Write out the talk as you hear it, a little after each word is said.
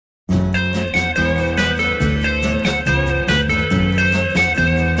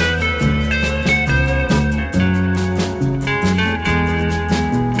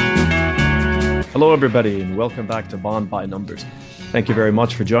Hello, everybody, and welcome back to Bond by Numbers. Thank you very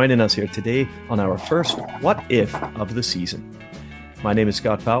much for joining us here today on our first What If of the season. My name is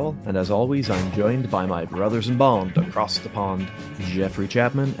Scott Powell, and as always, I'm joined by my brothers in Bond across the pond, Jeffrey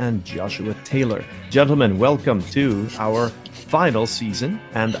Chapman and Joshua Taylor. Gentlemen, welcome to our final season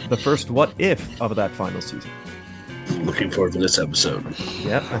and the first What If of that final season. Looking forward to this episode.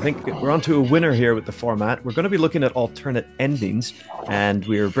 Yeah, I think we're on to a winner here with the format. We're going to be looking at alternate endings, and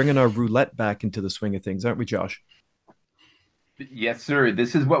we're bringing our roulette back into the swing of things, aren't we, Josh? Yes, sir.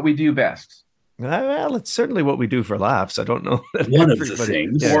 This is what we do best. Well, it's certainly what we do for laughs. I don't know. One of the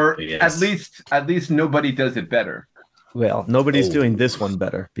things. Yeah. Or yes. at least nobody does it better. Well, nobody's doing this one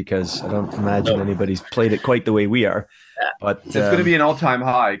better because I don't imagine anybody's played it quite the way we are. But it's going to be an all-time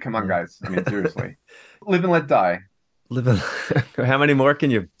high. Come on, guys. I mean, seriously. Live and let die. How many more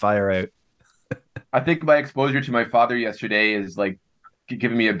can you fire out? I think my exposure to my father yesterday is like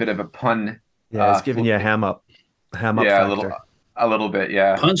giving me a bit of a pun. Yeah, it's giving you a ham up. Yeah, factor. a little bit.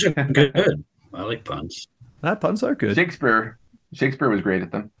 Yeah, puns are good. I like puns. Puns are good. Shakespeare was great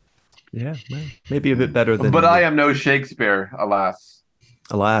at them. Yeah, maybe a bit better than. But I am no Shakespeare, alas.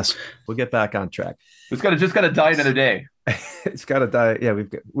 Alas, we'll get back on track. It's just got to die another day. It's got to die.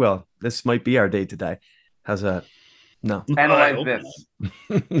 Yeah, this might be our day to die. How's that? No. Analyze this.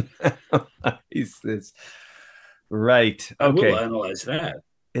 Analyze this. Right. Okay. I will analyze that.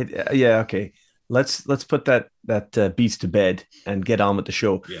 Yeah. Okay. Let's put that beast to bed and get on with the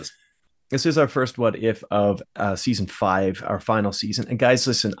show. Yes. This is our first What If of season 5, our final season. And guys,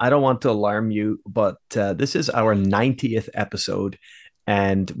 listen, I don't want to alarm you, but this is our 90th episode,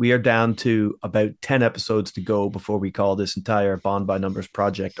 and we are down to about 10 episodes to go before we call this entire Bond by Numbers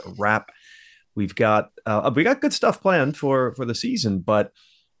project a wrap. We got good stuff planned for the season, but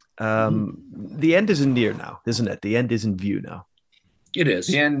the end isn't near now, isn't it? The end is in view now. It is.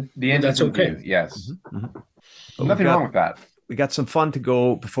 The end that's okay. View, yes. Mm-hmm. Nothing wrong with that. We got some fun to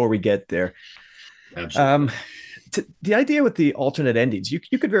go before we get there. Absolutely. The idea with the alternate endings, you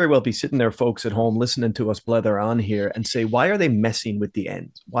could very well be sitting there, folks at home, listening to us blether on here and say, why are they messing with the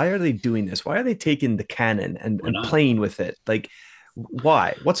end? Why are they doing this? Why are they taking the canon and playing with it? Like,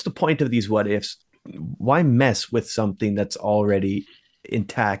 why? What's the point of these what ifs? Why mess with something that's already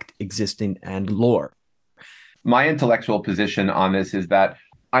intact, existing, and lore? My intellectual position on this is that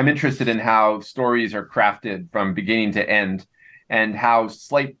I'm interested in how stories are crafted from beginning to end, and how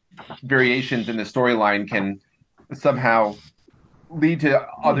slight variations in the storyline can somehow lead to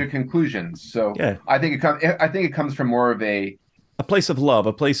other conclusions. So yeah. I think it comes from more of a place of love,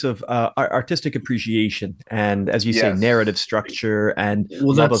 a place of artistic appreciation, and, as you say, narrative structure and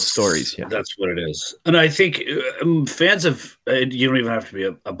love of stories. Yeah. That's what it is. And I think fans of, you don't even have to be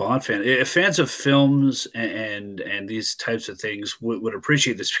a Bond fan, fans of films and these types of things would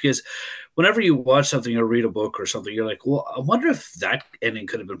appreciate this, because whenever you watch something or read a book or something, you're like, well, I wonder if that ending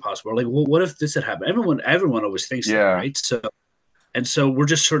could have been possible. Or like, well, what if this had happened? Everyone always thinks that, right? So we're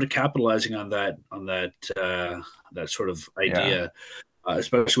just sort of capitalizing on that sort of idea,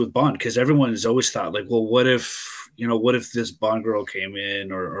 especially with Bond, because everyone has always thought, like, well, what if this Bond girl came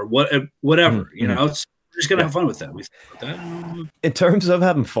in or whatever, we're just gonna have fun with that. In terms of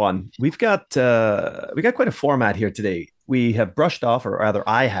having fun, we got quite a format here today. We have brushed off, or rather,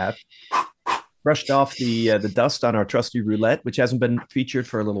 I have brushed off the dust on our trusty roulette, which hasn't been featured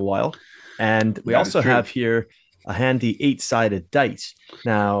for a little while, and we also have here a handy 8-sided dice.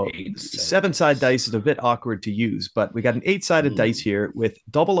 Now, 7-sided dice is a bit awkward to use, but we got an 8-sided dice here with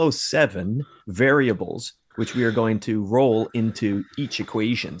 007 variables, which we are going to roll into each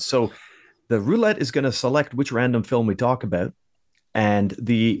equation. So the roulette is going to select which random film we talk about, and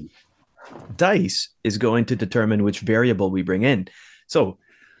the dice is going to determine which variable we bring in. So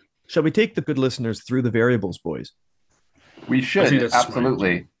shall we take the good listeners through the variables, boys? We should,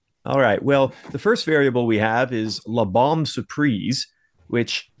 absolutely. Smart. All right. Well, the first variable we have is La Bombe Surprise,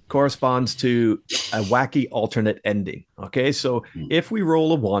 which corresponds to a wacky alternate ending. Okay. So if we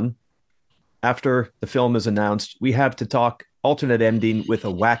roll a 1 after the film is announced, we have to talk alternate ending with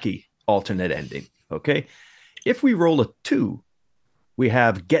a wacky alternate ending. Okay. If we roll a 2, we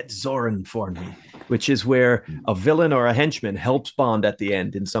have Get Zorin for Me, which is where a villain or a henchman helps Bond at the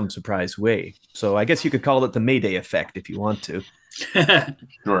end in some surprise way. So I guess you could call it the Mayday effect if you want to.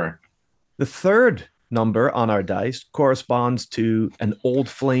 Sure. The third number on our dice corresponds to an Old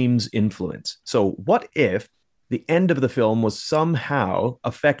Flames influence. So what if the end of the film was somehow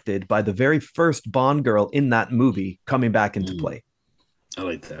affected by the very first Bond girl in that movie coming back into play? I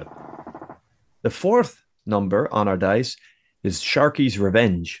like that. The fourth number on our dice is Sharky's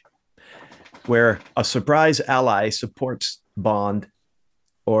Revenge, where a surprise ally supports Bond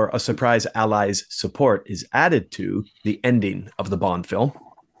or a surprise ally's support is added to the ending of the Bond film.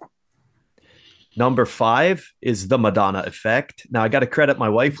 Number 5 is the Madonna effect. Now, I got to credit my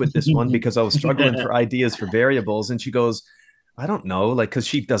wife with this one because I was struggling for ideas for variables. And she goes, I don't know, like, because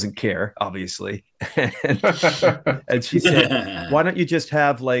she doesn't care, obviously. and she said, why don't you just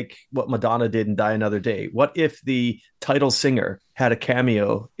have like what Madonna did in Die Another Day? What if the title singer had a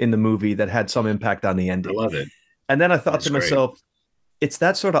cameo in the movie that had some impact on the ending? I love it. And then I thought That's to myself, great. it's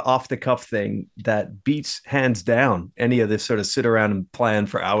that sort of off the cuff thing that beats hands down any of this sort of sit around and plan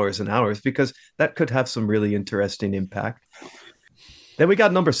for hours and hours, because that could have some really interesting impact. Then we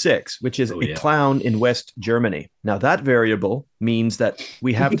got number 6, which is a clown in West Germany. Now, that variable means that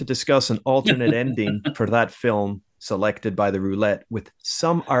we have to discuss an alternate ending for that film selected by the roulette with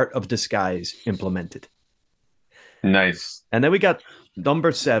some art of disguise implemented. Nice. And then we got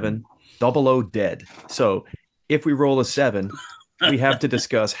number 7, 00 Dead. So if we roll a 7, we have to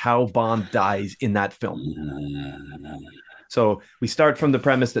discuss how Bond dies in that film. So we start from the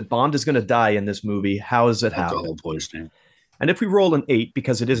premise that Bond is going to die in this movie. How does it happen? Alcohol poisoning. And if we roll an 8,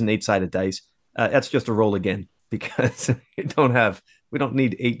 because it is an 8-sided dice, that's just a roll again, because we don't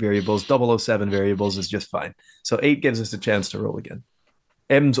need 8 variables. 007 variables is just fine. So 8 gives us a chance to roll again.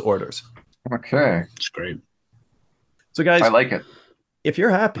 M's orders. Okay. It's great. So guys, I like it. If you're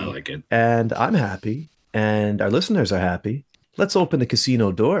happy, I like it. And I'm happy, and our listeners are happy, let's open the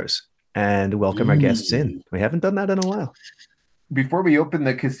casino doors and welcome our guests in. We haven't done that in a while. Before we open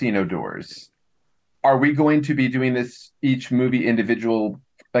the casino doors, are we going to be doing this each movie individual,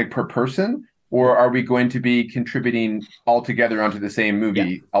 like per person, or are we going to be contributing all together onto the same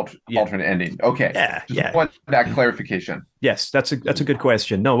movie alternate ending? Okay. Yeah. I want that clarification. Yes, that's a good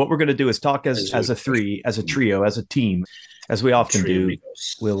question. No, what we're going to do is talk as a trio, as a team, as we often do.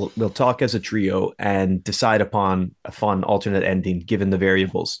 We'll talk as a trio and decide upon a fun alternate ending given the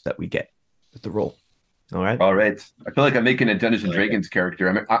variables that we get with the roll. All right. I feel like I'm making a Dungeons and Dragons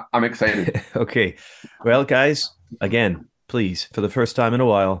character. I'm excited. Okay. Well, guys, again, please, for the first time in a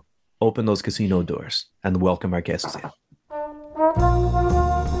while, open those casino doors and welcome our guests in.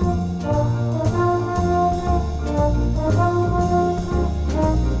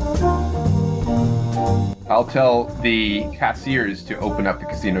 I'll tell the cashiers to open up the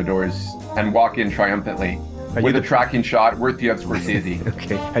casino doors and walk in triumphantly with a tracking shot worthy of Scorsese.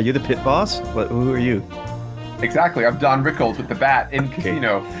 Okay. Are you the pit boss? Who are you? Exactly. I'm Don Rickles with the bat in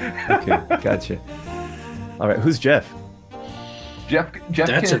casino. Okay. Gotcha. All right. Who's Jeff? Jeff.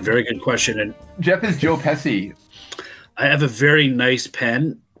 That's a very good question. And Jeff is Joe Pesci. I have a very nice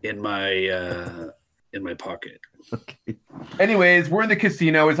pen in my pocket. Okay. Anyways, we're in the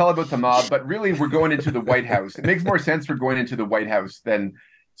casino. It's all about the mob, but really we're going into the White House. It makes more sense we're going into the White House than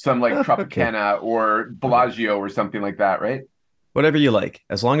some like Tropicana or Bellagio or something like that, right? Whatever you like.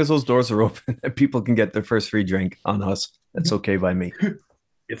 As long as those doors are open and people can get their first free drink on us, that's okay by me.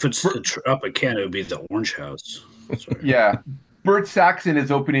 If it's the Tropicana, it would be the Orange House. Sorry. Yeah. Bert Saxon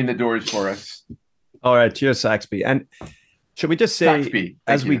is opening the doors for us. All right. Cheers, Saxby. And should we just say, Saxby,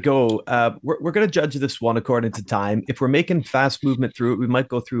 as we go, we're going to judge this one according to time. If we're making fast movement through it, we might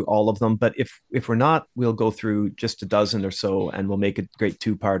go through all of them. But if we're not, we'll go through just a dozen or so, and we'll make a great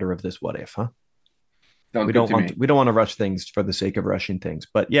two-parter of this what if, huh? We don't want to rush things for the sake of rushing things.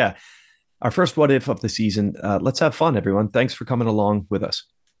 But yeah, our first what if of the season. Let's have fun, everyone. Thanks for coming along with us.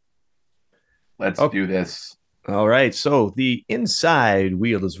 Let's do this. All right. So the inside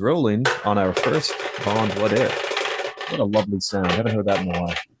wheel is rolling on our first Bond what if. What a lovely sound. I haven't heard that in a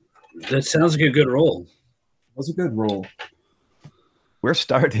while. That sounds like a good roll. That was a good roll. We're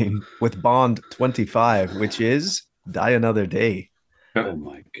starting with Bond 25, which is Die Another Day. Oh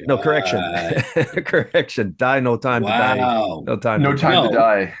my god! No, correction. Correction. Die. No time to die. No time. No time to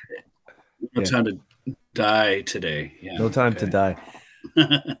die. No time to die today. Yeah. No time to die.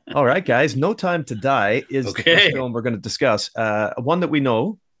 All right, guys. No Time to Die is the first film we're going to discuss. One that we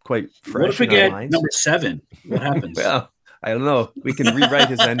know quite fresh. What if we get number 7? What happens? Well, I don't know. We can rewrite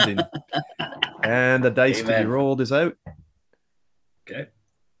his ending. And the dice to be rolled is out. Okay.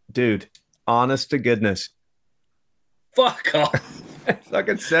 Dude, honest to goodness. Fuck off.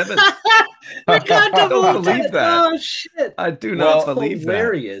 Fucking 7. I don't believe that. Oh, shit. I do not believe that.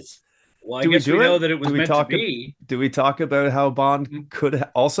 Hilarious. Well, I guess we know that it was meant to be. Do we talk about how Bond could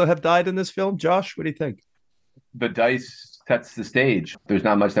also have died in this film? Josh, what do you think? The dice sets the stage. There's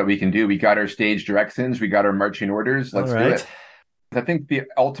not much that we can do. We got our stage directions. We got our marching orders. Let's do it. I think the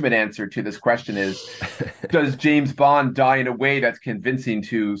ultimate answer to this question is, does James Bond die in a way that's convincing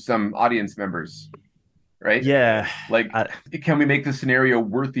to some audience members? Right? Yeah. Like, can we make the scenario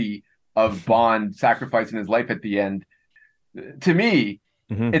worthy of Bond sacrificing his life at the end? To me,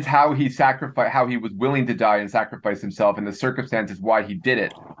 Mhm. It's how he was willing to die and sacrifice himself, and the circumstances why he did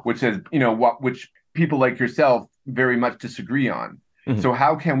it, which is, which people like yourself very much disagree on. Mhm. So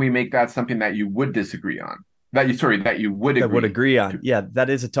how can we make that something that you would disagree on? That you would That would agree agree on. to? Yeah, that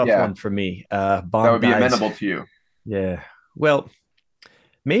is a tough Yeah, one for me. that Bond would be dies. amenable to you. Yeah. Well,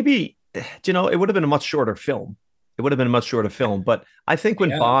 maybe it would have been a much shorter film. It would have been a much shorter film, but I think when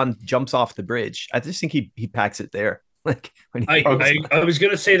Yeah. Bond jumps off the bridge, I just think he packs it there. Like when he I, falls I, I was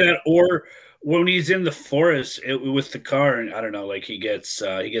gonna say that, or when he's in the forest with the car, and I don't know, like he gets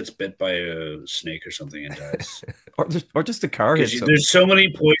bit by a snake or something and dies. or just the car Because hits him. there's so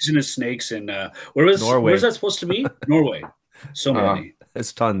many poisonous snakes in where's Norway. that supposed to be? Norway. So Uh, many.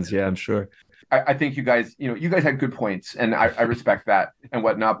 There's tons, yeah, I'm sure. I think you guys had good points, and I respect that and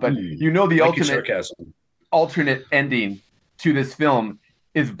whatnot. But the Like your ultimate sarcasm. alternate ending to this film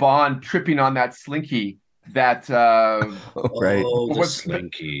is Bond tripping on that slinky that Right. Oh, the what's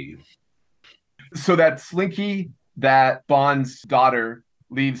slinky. so that slinky that Bond's daughter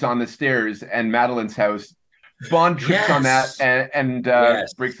leaves on the stairs and Madeline's house. Bond trips on that Yes. and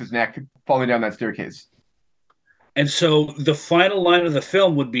Yes. breaks his neck falling down that staircase. And so the final line of the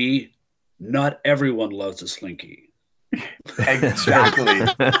film would be, "Not everyone loves a slinky." Exactly.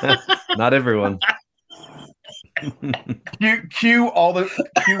 Not everyone. Cue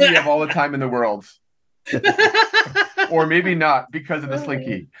we have all the time in the world. Or maybe not because of the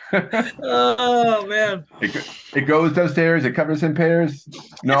slinky. Oh man! It goes downstairs. It covers in pairs.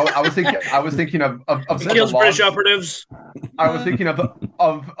 No, I was thinking of He the kills British logs. operatives. I was thinking of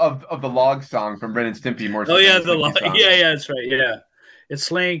the log song from Ren and Stimpy more so Oh yeah, than the slinky song. yeah, that's right. Yeah, it's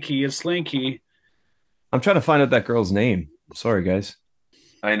Slinky. It's Slinky. I'm trying to find out that girl's name. Sorry, guys.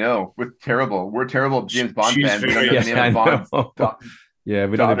 I know. We're terrible James Bond She's fans. We don't know Yeah, the name I of Bond's know. Yeah,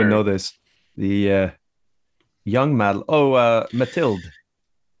 we don't daughter. even know this. The young Madel. Mathilde.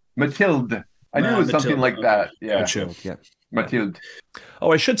 Mathilde. I knew it was something Matilda. like that. Yeah, Gotcha. Yeah. Mathilde.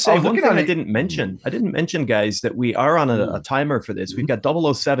 Oh, I should I say was one looking thing on I it. didn't mention. I didn't mention, guys, that we are on a timer for this. We've got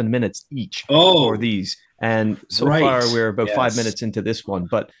 007 minutes each for Oh, these. And so right. far, we're about 5 Yes. minutes into this one.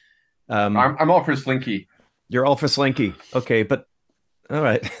 But I'm all for Slinky. you're all for Slinky. Okay, but all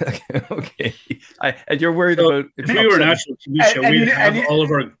right. Okay. And you're worried So about if we were an actual TV show, And we'd you- have and you- all of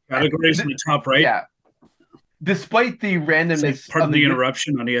our categories in the top right. Yeah. Despite the Say, randomness pardon of the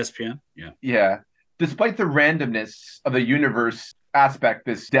interruption on ESPN. Yeah. Yeah. Despite the randomness of the universe aspect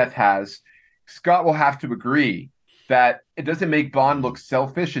this death has, Scott will have to agree that it doesn't make Bond look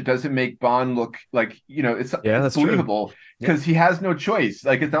selfish. It doesn't make Bond look like, it's that's true. believable because he has no choice.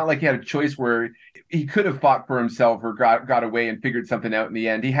 Like, it's not like he had a choice where he could have fought for himself or got away and figured something out in the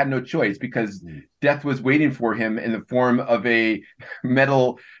end. He had no choice because death was waiting for him in the form of a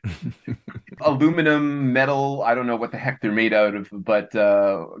aluminum metal. I don't know what the heck they're made out of, but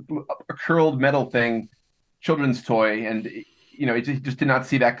a curled metal thing, children's toy. And, he just did not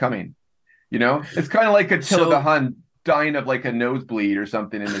see that coming. It's kind of like Attila the Hun dying of like a nosebleed or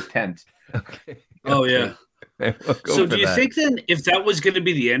something in his tent. Okay. Oh, yeah. We'll So do you think then, if that was going to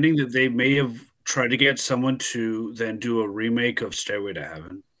be the ending, that they may have tried to get someone to then do a remake of Stairway to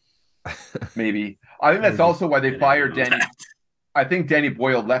Heaven? Maybe. I think that's also why they fired Danny. That. I think Danny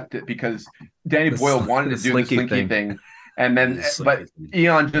Boyle left it because Danny Boyle wanted to do the Slinky thing. And then, but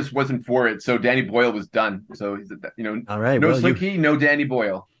Eon just wasn't for it. So Danny Boyle was done. So, all right, no Slinky, no Danny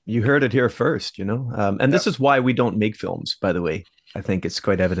Boyle. You heard it here first, and this is why we don't make films, by the way. I think it's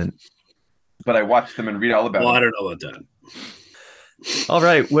quite evident. But I watched them and read all about Well, it. I don't know about that. All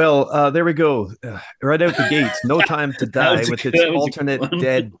right. Well, there we go. Right out the gates. No Time to Die with its alternate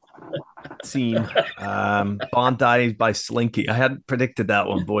dead scene. Bond dies by Slinky. I hadn't predicted that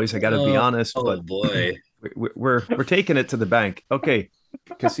one, boys. I got to be honest. Oh, but boy. We're taking it to the bank. Okay.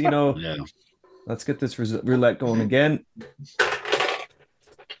 Casino. Yeah. Let's get this roulette going again.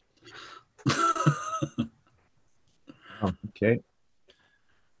 Okay.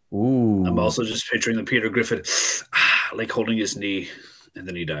 Ooh. I'm also just picturing the Peter Griffin like holding his knee and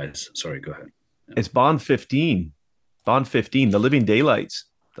then he dies. Sorry, go ahead. Yeah. It's Bond 15. Bond 15, The Living Daylights.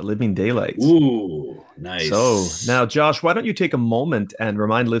 The Living Daylights. Ooh, nice. So now, Josh, why don't you take a moment and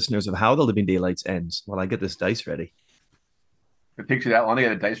remind listeners of how The Living Daylights ends while I get this dice ready? It takes you that long to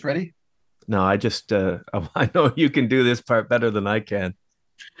get a dice ready? No, I just, I know you can do this part better than I can.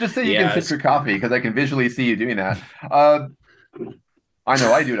 Just say you can sip your coffee because I can visually see you doing that. I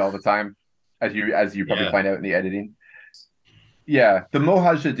know I do it all the time, as you probably find out in the editing. Yeah, the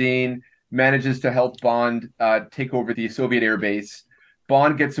Mojahedin manages to help Bond take over the Soviet air base.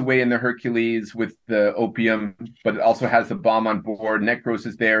 Bond gets away in the Hercules with the opium, but it also has the bomb on board. Necros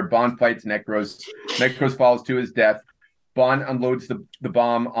is there. Bond fights Necros. Necros falls to his death. Bond unloads the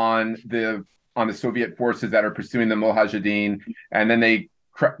bomb on the Soviet forces that are pursuing the Mujahideen, and then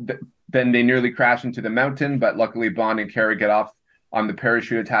they nearly crash into the mountain, but luckily Bond and Kara get off on the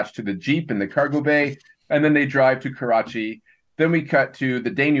parachute attached to the Jeep in the cargo bay, and then they drive to Karachi. Then we cut to the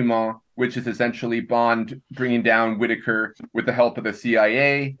denouement, which is essentially Bond bringing down Whitaker with the help of the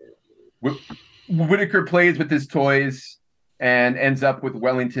CIA. Whitaker plays with his toys and ends up with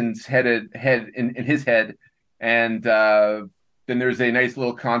Wellington's head in his head, and then there's a nice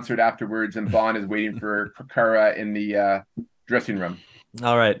little concert afterwards, and Bond is waiting for Kara in the dressing room.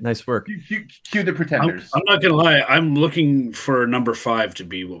 All right, nice work. Cue the Pretenders. I'm not gonna lie. I'm looking for number 5 to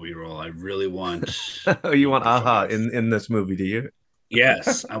be what we roll. I really want. You want aha in this movie, do you?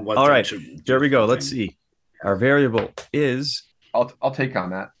 Yes. I want. All right, here we go. Let's see. Our variable is. I'll take on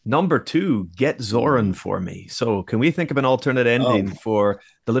that. Number 2, get Zoran for me. So can we think of an alternate ending for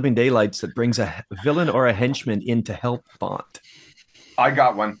The Living Daylights that brings a villain or a henchman in to help Bond? I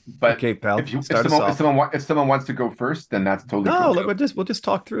got one, but okay, pal. If someone wants to go first, then that's totally cool. We'll just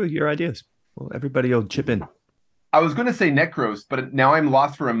talk through your ideas. Well, everybody will chip in. I was going to say Necros, but now I'm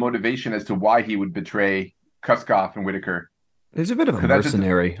lost for a motivation as to why he would betray Kuskov and Whitaker. He's a bit of a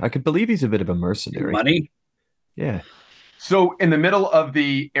mercenary. I could believe he's a bit of a mercenary. Money? Yeah. So in the middle of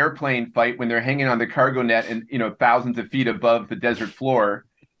the airplane fight, when they're hanging on the cargo net and thousands of feet above the desert floor,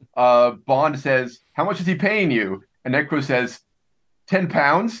 Bond says, "How much is he paying you?" And Necro says,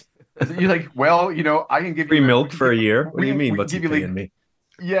 £10. You're like, well, I can give free you milk for a year. What do you mean? What's he paying me?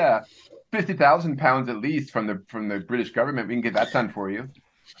 Yeah, £50,000 at least from the British government. We can get that done for you.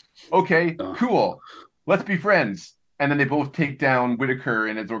 Okay, cool. Let's be friends. And then they both take down Whitaker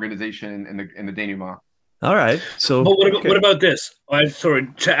and his organization in the denouement. All right. So, but what about this? Sorry,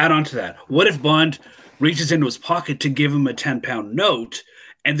 to add on to that. What if Bond reaches into his pocket to give him a £10 note?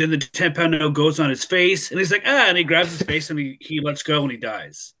 And then the £10 note goes on his face, and he's like, and he grabs his face, and he lets go, and he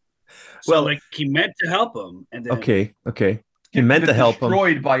dies. So, he meant to help him, and then okay, he meant to help him.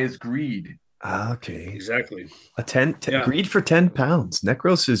 Destroyed by his greed. Okay, exactly. Greed for £10.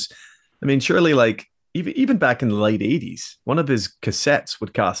 Necros is, surely, even back in the late '80s, one of his cassettes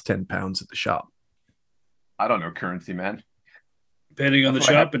would cost £10 at the shop. I don't know currency, man. Depending on the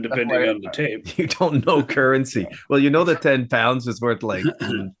shop and depending on the tape. You don't know currency. Well, you know that £10 is worth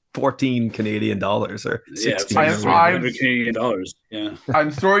 14 Canadian dollars or 16 Canadian dollars. Yeah. I'm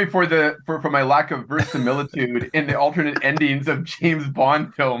sorry for my lack of verisimilitude in the alternate endings of James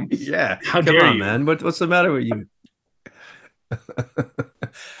Bond films. Yeah. Come on, man. What's the matter with you?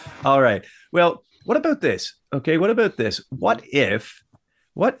 All right. Well, what about this? Okay, what about this? What if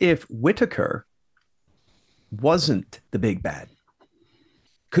Whitaker wasn't the big bad?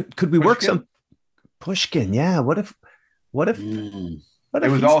 Could we work some Pushkin? Yeah. What if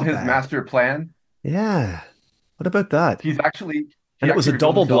it was all his master plan? Yeah. What about that? It was a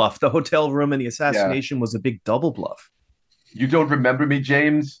double bluff. The hotel room and the assassination was a big double bluff. You don't remember me,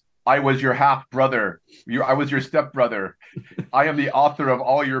 James? I was your half brother. I was your stepbrother. I am the author of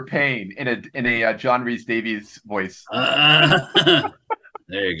all your pain in a John Rhys Davies voice. There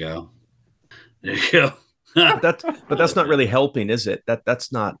you go. but that's not really helping, is it?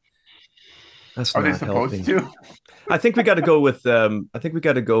 That's not Are they supposed helping. to? I think we got to go with.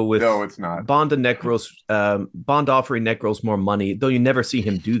 No, it's not. Bond and Necros. Bond offering Necros more money, though you never see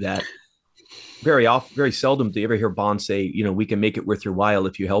him do that. Very seldom do you ever hear Bond say, we can make it worth your while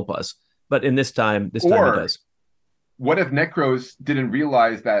if you help us. But in this time he does. What if Necros didn't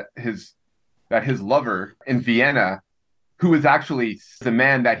realize that his lover in Vienna, who is actually the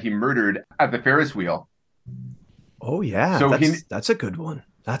man that he murdered at the Ferris wheel? Oh yeah, so that's a good one.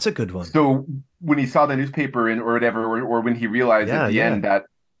 That's a good one. So when he saw the newspaper or whatever, or when he realized at the end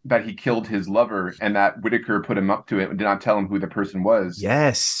that he killed his lover and that Whitaker put him up to it and did not tell him who the person was.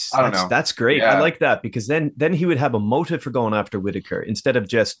 Yes, I don't know. That's great. Yeah. I like that because then he would have a motive for going after Whitaker instead of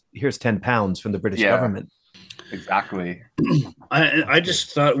just here's £10 from the British government. Exactly. I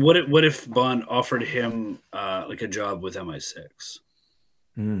just thought, what if Bond offered him a job with MI6?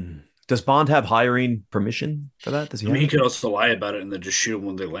 Does Bond have hiring permission for that? Does he? He could also lie about it and then just shoot them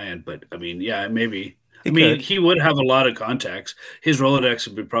when they land. But maybe. He would have a lot of contacts. His Rolodex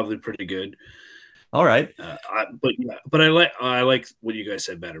would be probably pretty good. All right. But I like what you guys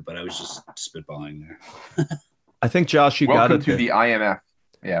said better. But I was just spitballing there. I think Josh, you got it. Welcome to the IMF.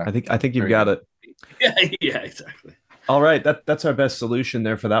 Yeah. I think you've got it. Yeah, exactly. All right, that's our best solution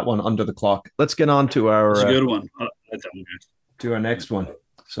there for that one under the clock. Let's get on to our That's a good one. To our next one.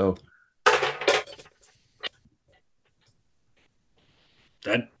 So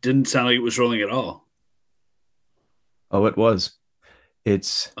that didn't sound like it was rolling at all. Oh, it was.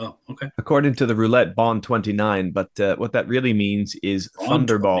 It's okay. according to the roulette Bond 29, but what that really means is On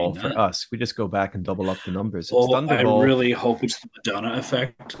Thunderball 29. for us. We just go back and double up the numbers. It's Oh, I Thunderball. really hope it's the Madonna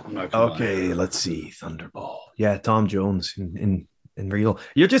effect. I'm not gonna lie. Okay, let's see. Thunderball. Yeah, Tom Jones in real.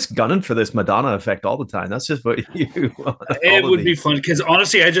 You're just gunning for this Madonna effect all the time. That's just what you want all It of would be these. fun because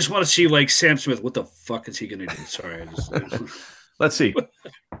honestly, I just want to see like Sam Smith. What the fuck is he gonna do? Sorry, I just. Let's see.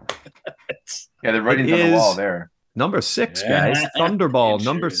 Yeah, the It writing's on the wall is there. number 6, guys. Yeah, Thunderball, it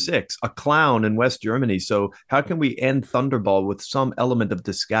sure number is. 6, a clown in West Germany. So, how can we end Thunderball with some element of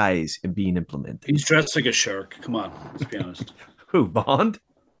disguise being implemented? He's dressed like a shark. Come on, let's be honest. Who, Bond?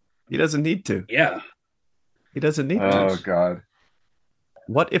 He doesn't need to. Yeah, He doesn't need to. Oh God.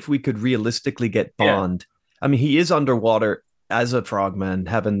 What if we could realistically get yeah. Bond? I mean, he is underwater as a frogman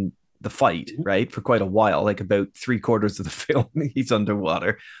having the fight, right? For quite a while, like about 3/4 of the film, he's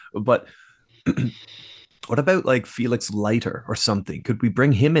underwater. But what about like Felix Leiter or something? Could we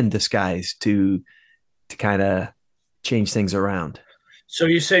bring him in disguise to kind of change things around? So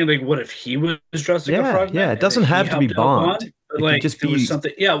you're saying like, what if he was dressed like a Yeah, frogman? yeah. It And then doesn't he have to be helped out Bond. But It could like just there was be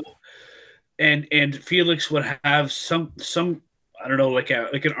something, yeah. And Felix would have some I don't know, like an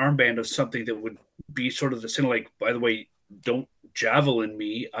armband of something that would be sort of the same. Like, by the way, don't javelin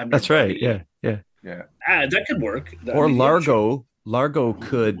me. I'm your that's right. buddy. Yeah, yeah. Yeah. That could work. Or Yeah, sure. Largo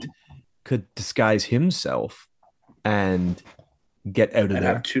could disguise himself and get out of And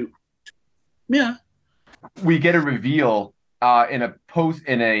there. have two. Yeah. We get a reveal in a post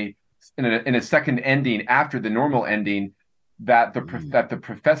in a second ending after the normal ending that the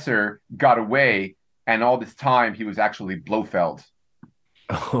professor got away, and all this time he was actually Blofeld.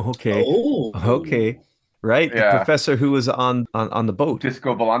 Okay. Oh. Okay. Right. The Yeah. professor who was on the boat,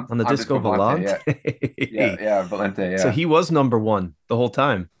 Disco Volante on the Disco Volante. Yeah. Yeah. Volante. Yeah. Volante. So Yeah. he was number 1 the whole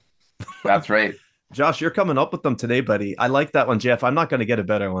time. That's right. Josh, you're coming up with them today, buddy. I like that one, Jeff. I'm not going to get a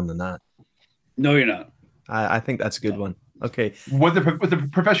better one than that. No, you're not. I think that's a good one. Okay. Was the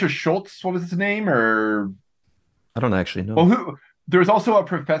Professor Schultz? What was his name? Or I don't actually know. well, there's also a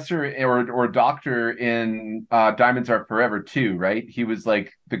professor or doctor in Diamonds Are Forever too, right? He was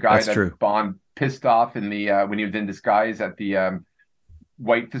like the guy That's that true. Bond pissed off in the when he was in disguise at the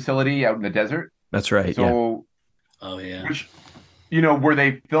White facility out in the desert. That's right. Yeah. So, Oh yeah. which, where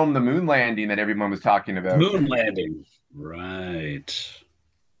they filmed the moon landing that everyone was talking about. Moon landing. Right.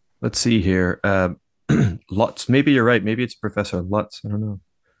 Let's see here. Lutz. Maybe you're right. Maybe it's Professor Lutz. I don't know.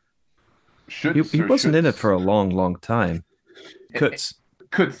 Schutz He or wasn't in it Schutz? for a long, long time. Kutz.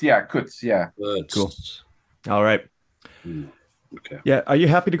 Kutz, yeah, Kutz, yeah. Good. Cool. All right. Okay. Yeah. Are you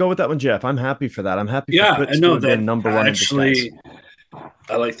happy to go with that one, Jeff? I'm happy for that. I'm happy Yeah, for I Kutz to know have that. been number 1 in disguise. Actually,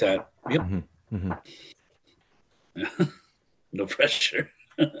 I like that. Yep. Mm-hmm. Mm-hmm. No pressure.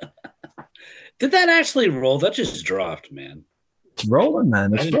 Did that actually roll? That just dropped, man. It's rolling,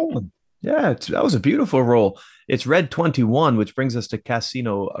 man. It's rolling. Yeah, that was a beautiful roll. It's red 21, which brings us to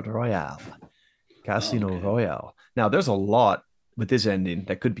Casino Royale. Casino Okay. Royale. Now, there's a lot with this ending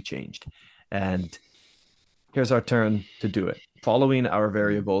that could be changed. And here's our turn to do it. Following our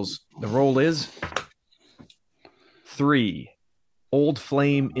variables, the roll is 3. Old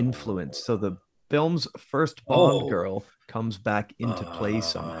flame influence. So the film's first Bond girl comes back into play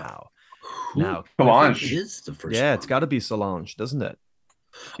somehow. Now, Solange. Is the first yeah, one? it's got to be Solange, doesn't it?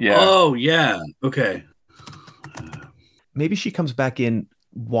 Yeah. Oh, yeah. Okay. Maybe she comes back in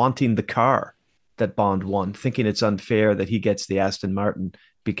wanting the car that Bond won, thinking it's unfair that he gets the Aston Martin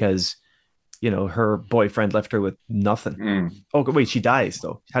because, her boyfriend left her with nothing. Mm. Oh, wait, she dies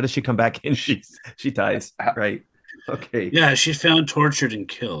though. How does she come back in? She dies, right? Okay. Yeah, she's found tortured and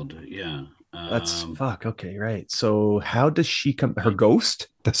killed. Yeah. That's fuck. Okay, right. So how does she come? Her ghost?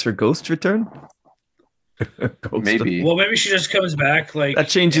 Does her ghost return? Ghost. Maybe. Well, maybe she just comes back like That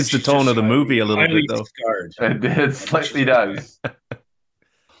changes the she's tone just of the movie a little highly bit, though. scarred. It slightly does.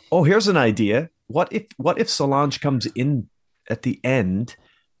 Oh, here's an idea. What if Solange comes in at the end,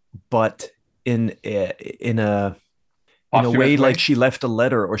 but in a Posthumous way way? like she left a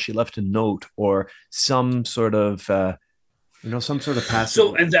letter or she left a note or some sort of some sort of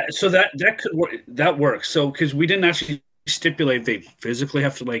passive. So that could work. That works. So because we didn't actually stipulate they physically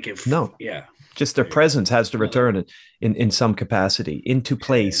have to No. Yeah. Just their presence has to return in some capacity into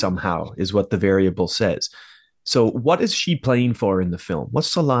play somehow is what the variable says. So what is she playing for in the film?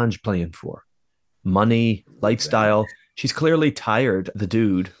 What's Solange playing for? Money, lifestyle. She's clearly tired. The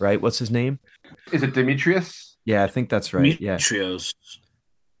dude, right? What's his name? Is it Demetrius? Yeah, I think that's right. Yeah. Demetrios.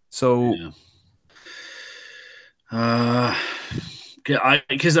 So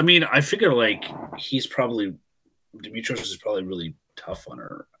because I figure like Demetrios is probably really tough on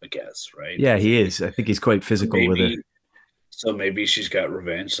her, I guess, right? yeah, he is. I think he's quite physical with it. So maybe she's got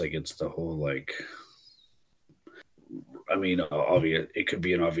revenge. Like it's the whole like. I mean, obvious. It could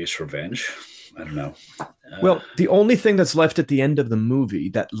be an obvious revenge. I don't know. Well, the only thing that's left at the end of the movie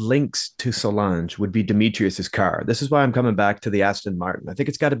that links to Solange would be Demetrius's car. This is why I'm coming back to the Aston Martin. I think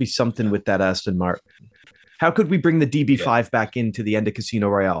it's got to be something with that Aston Martin. How could we bring the DB5 back into the end of Casino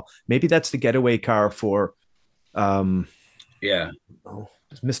Royale? Maybe that's the getaway car for. Yeah. Oh,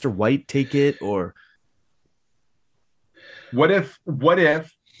 does Mr. White take it or? What if?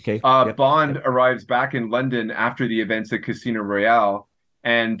 Okay. Bond arrives back in London after the events at Casino Royale,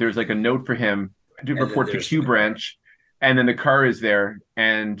 and there's like a note for him to report to Q Branch, and then the car is there,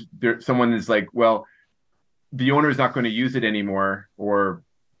 and someone is like, well, the owner is not going to use it anymore, or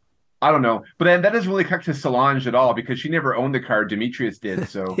I don't know. But then that doesn't really connect to Solange at all because she never owned the car. Demetrius did.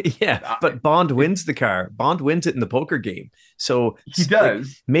 So yeah, but Bond wins the car. Bond wins it in the poker game. So he does.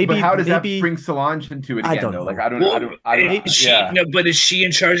 Like, maybe. But how does that bring Solange into it again? I don't know. Like I don't know. No, but is she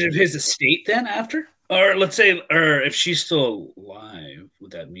in charge of his estate then after? Or let's say, or if she's still alive,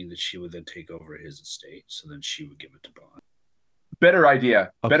 would that mean that she would then take over his estate? So then she would give it to Bond. Better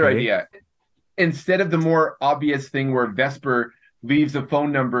idea. Okay. Better idea. Instead of the more obvious thing where Vesper leaves a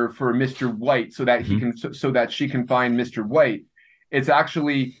phone number for Mr. White so that so that she can find Mr. White, it's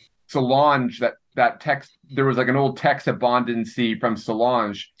actually Solange that text. There was like an old text that Bond didn't see from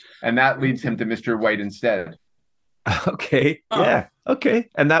Solange, and that leads him to Mr. White instead. Okay. Yeah. Okay.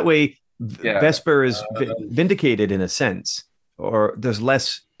 And that way, Vesper is vindicated in a sense, or there's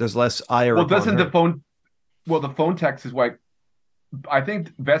less ire. Well, doesn't the phone? Well, the phone text is like. I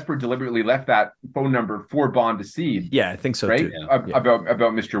think Vesper deliberately left that phone number for Bond to see. Yeah, I think so right? too. About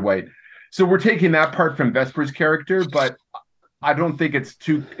Mr. White. So we're taking that part from Vesper's character, but I don't think it's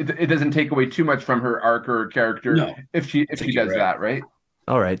too. It doesn't take away too much from her arc or character if she does that, right?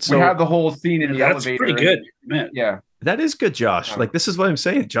 All right. So we have the whole scene in the elevator. Pretty good, man. Yeah, that is good, Josh. Like this is what I'm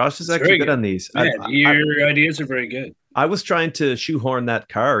saying. Josh is actually good on these. Man, your ideas are very good. I was trying to shoehorn that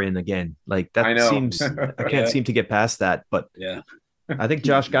car in again. Like that seems. I can't seem to get past that, but yeah. I think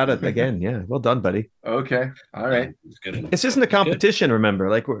Josh got it again. Yeah, well done, buddy. Okay, all right. This isn't a competition, remember?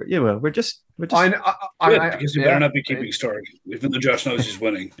 Like we're just. Good, because you better not be keeping score, even though Josh knows he's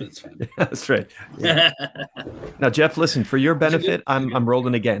winning. That's fine. That's right. Yeah. Now, Jeff, listen. For your benefit, I'm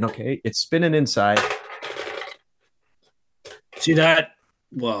rolling again. Okay, it's spinning inside. See that?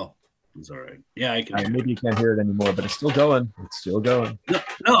 Well, it's all right. Yeah, I can. Maybe you can't hear it anymore, but it's still going. It's still going.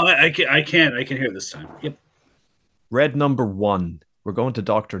 No, I can. I can hear this time. Yep. Red number 1. We're going to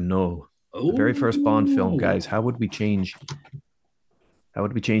Dr. No. The very first Bond film, guys. How would we change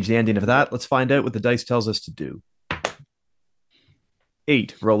the ending of that? Let's find out what the dice tells us to do.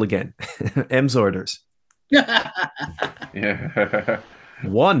 8. Roll again. M's orders. Yeah.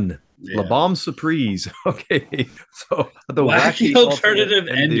 1. Yeah. La Bombe Surprise. Okay. So the wacky alternative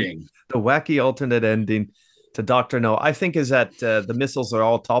ending. The wacky alternate ending to Dr. No, I think is that the missiles are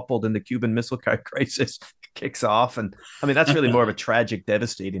all toppled and the Cuban Missile Crisis kicks off. And I mean, that's really more of a tragic,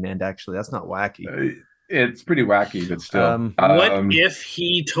 devastating end, actually. That's not wacky. It's pretty wacky, but still. What if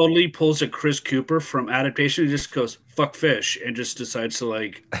he totally pulls a Chris Cooper from Adaptation and just goes, fuck fish, and just decides to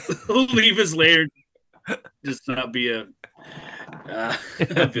like leave his lair, just not be a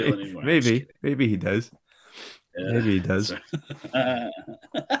villain anymore? Maybe he does. Maybe he does. Okay,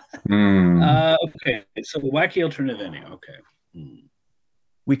 so wacky alternative ending. Okay.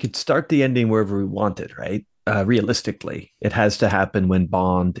 We could start the ending wherever we want it, right? Realistically, it has to happen when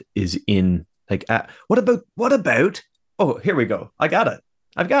Bond is in. Like, what about? Oh, here we go. I've got it.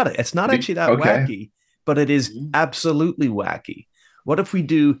 It's not actually that wacky, but it is absolutely wacky. What if we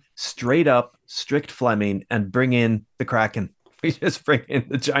do straight up strict Fleming and bring in the Kraken? We just bring in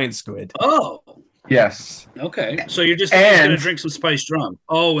the giant squid. Oh. Yes. Okay. So you're just going to drink some spiced rum.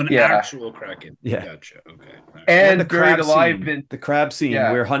 Oh, an actual Kraken. Yeah. Gotcha. Okay. Right. And the crab alive scene, the crab scene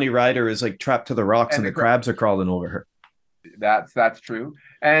where Honey Rider is like trapped to the rocks and the crabs are crawling over her. That's true.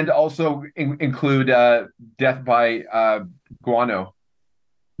 And also include death by guano.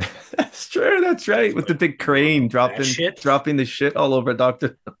 That's true. That's right. With the big crane dropping the shit all over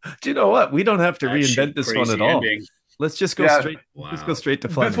Dr. Do you know what? We don't have to reinvent this one at all. Let's just go straight. Wow. Let's go straight to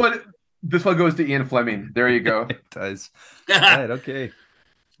Fleming. This one goes to Ian Fleming. There you go. It does. Right. Okay.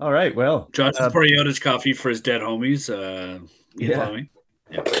 All right. Well, John's pouring out his coffee for his dead homies. Ian Fleming.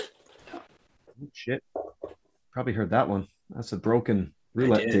 Yeah. Oh, shit. Probably heard that one. That's a broken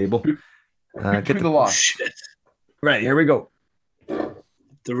roulette table. Get the loss. Shit. Right. Here we go.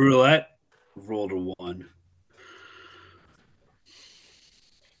 The roulette rolled a 1.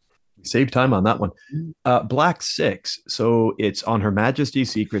 Save time on that one. Black 6. So it's on Her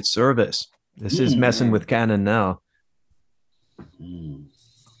Majesty's Secret Service. This is messing with canon now. Hmm.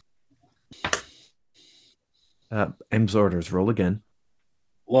 M's orders. Roll again.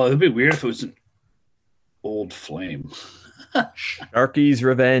 Well, it'd be weird if it was an old flame. Sharky's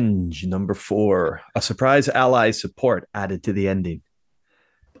Revenge, number 4. A surprise ally support added to the ending.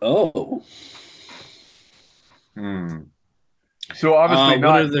 Oh. So obviously One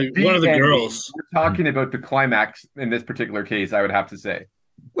not of the ending. girls. We're talking about the climax in this particular case, I would have to say.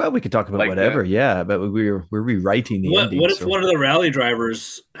 Well, we could talk about Like whatever, yeah, but we're rewriting the ending. What if one of the rally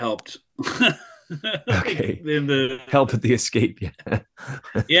drivers helped? Okay. In the help with the escape? Yeah.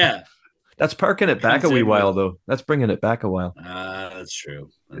 yeah. That's parking it back a wee while, though. That's bringing it back a while. That's true.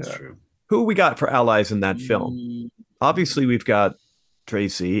 That's true. Who we got for allies in that film? Obviously, we've got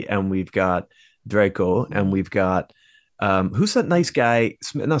Tracy, and we've got Draco, and we've got who's that nice guy?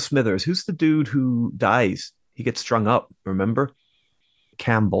 Not Smithers. Who's the dude who dies? He gets strung up. Remember?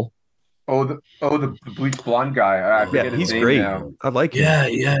 Campbell. Oh, the bleach blonde guy. I forget his name great. now. I like him.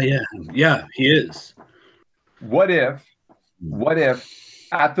 Yeah, he is. What if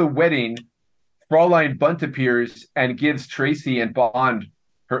at the wedding, Fraulein Bunt appears and gives Tracy and Bond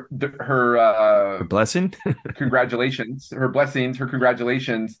her blessing, congratulations, her blessings, her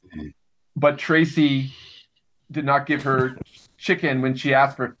congratulations, but Tracy did not give her chicken when she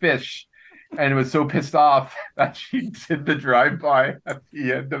asked for fish, and was so pissed off that she did the drive-by at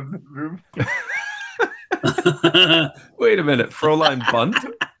the end of the movie. Wait a minute, Fraulein Bunt?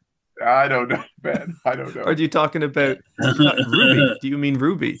 I don't know, man. I don't know. Are you talking about Ruby? Do you mean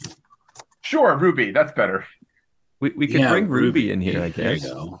Ruby? Sure, Ruby. That's better. We could bring Ruby in here, I guess.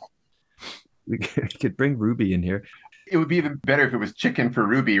 We could bring Ruby in here. It would be even better if it was chicken for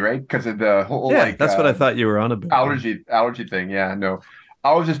Ruby, right? Because of the whole that's what I thought you were on about. Allergy thing. Yeah, no.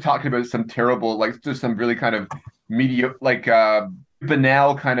 I was just talking about some terrible, just some really kind of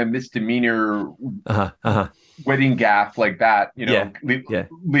banal kind of misdemeanor wedding gaffe like that,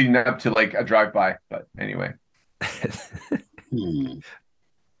 leading up to like a drive-by. But anyway.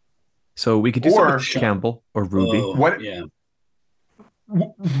 So we could do something with Campbell or Ruby.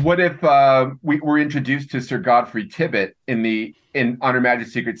 What if we were introduced to Sir Godfrey Tibbett in On Her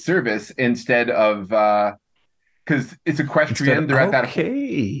Majesty's Secret Service instead of because it's equestrian. They're at that.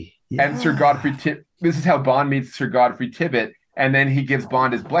 Okay. Yeah. And Sir Godfrey this is how Bond meets Sir Godfrey Tibbett, and then he gives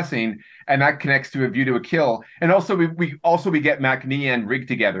Bond his blessing, and that connects to A View to a Kill. And also we get MacNee and Rigg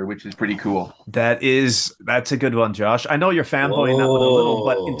together, which is pretty cool. That's a good one, Josh. I know you're fanboying that one a little,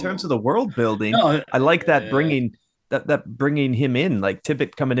 but in terms of the world building, I like that bringing him in, like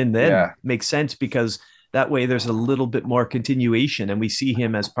Tibbett coming in then makes sense, because that way there's a little bit more continuation, and we see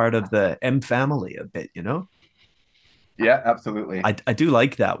him as part of the M family a bit, Yeah, absolutely. I do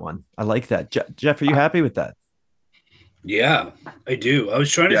like that one. I like that. Jeff, are you happy with that? Yeah, I do. I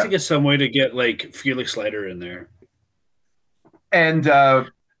was trying to think of some way to get like Felix Leiter in there. And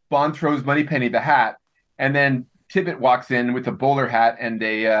Bond throws Moneypenny the hat, and then Tibbett walks in with a bowler hat and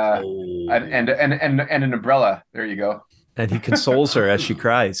and an umbrella. There you go. And he consoles her as she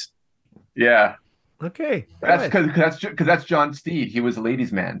cries. Yeah. Okay. That's because that's John Steed. He was a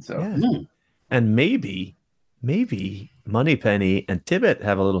ladies' man. So. Yeah. And maybe Moneypenny and Tibbett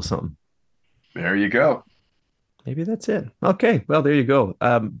have a little something. There you go. Maybe that's it. Okay, well, there you go.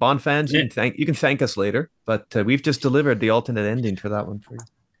 Bond fans, you can thank us later, but we've just delivered the alternate ending for that one for you.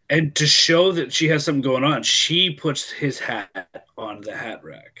 And to show that she has something going on, she puts his hat on the hat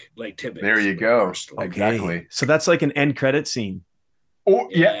rack, like Tibbett. There you go. Okay. Exactly. So that's like an end credit scene. Or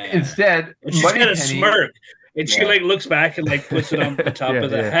instead, she's got a smirk. And she looks back and puts it on the top of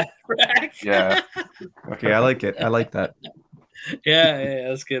the hat rack. Yeah. Okay, I like it. I like that. Yeah,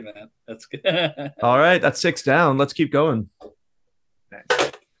 that's good, man. That's good. All right, that's 6 down. Let's keep going.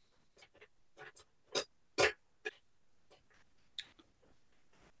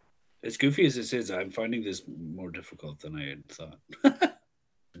 As goofy as this is, I'm finding this more difficult than I had thought.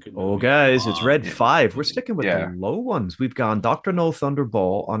 Oh, guys, it's red 5. We're sticking with the low ones. We've gone Dr. No,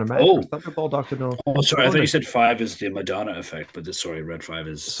 Thunderball, on a map. Thunderball, Dr. No. Oh, sorry. I thought you said 5 is the Madonna effect, but red 5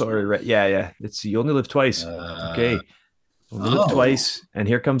 is. Sorry, red. Yeah. It's You Only Live Twice. Okay. Only live twice. And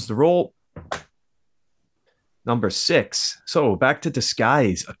here comes the roll. Number 6. So back to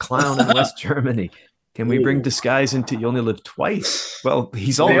Disguise, a clown in West Germany. Can we bring Disguise into You Only Live Twice? Well,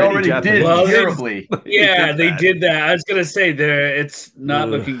 he's already Japanese. Did terribly. They did that. I was going to say it's not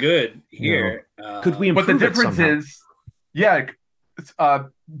looking good here. No. Could we improve But the difference is,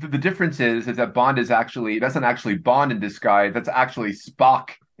 the difference is that Bond is that's not actually Bond in disguise. That's actually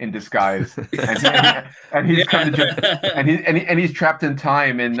Spock in disguise, and he's come to and he's trapped in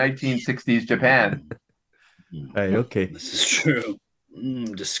time in 1960s Japan. Hey, okay, this is true.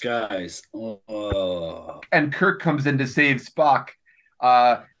 Disguise. And Kirk comes in to save Spock,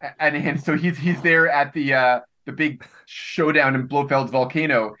 and so he's there at the big showdown in Blofeld's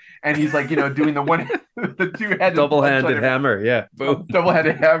volcano, and he's like doing the two-headed Double-handed hammer, yeah, boom,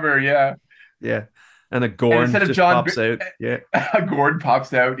 double-headed hammer, yeah, yeah, and a and Gorn instead of just John, pops out, yeah. a Gord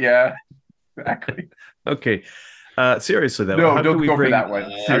pops out, yeah, exactly. Okay, seriously though, No, how don't can we go for bring that one. how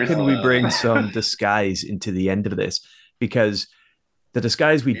can Seriously. we bring some disguise into the end of this? Because the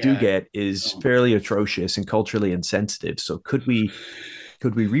disguise we do Yeah. get is fairly atrocious and culturally insensitive. So could we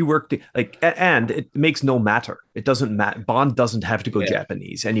rework the like? And it makes no matter. It doesn't matter. Bond doesn't have to go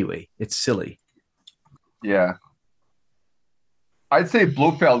Japanese anyway. It's silly. Yeah. I'd say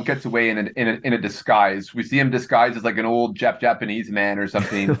Blofeld gets away in a disguise. We see him disguised as like an old Japanese man or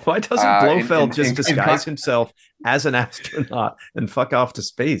something. Why doesn't Blofeld just in disguise himself as an astronaut and fuck off to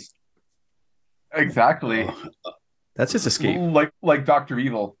space? Exactly. That's his escape. Like Dr.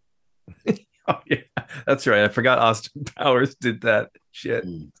 Evil. Oh yeah, that's right. I forgot Austin Powers did that shit.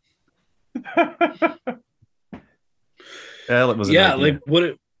 Well, it was like what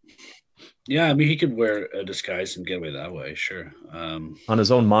it. Yeah, I mean, he could wear a disguise and get away that way, sure. On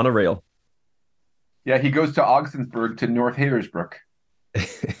his own monorail. Yeah, he goes to Augsburg to North Haversbrook.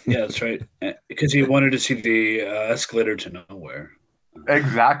 Yeah, that's right. Because he wanted to see the escalator to nowhere.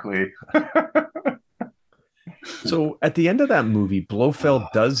 Exactly. So at the end of that movie, Blofeld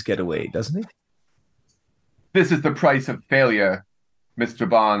does get away, doesn't he? This is the price of failure, Mr.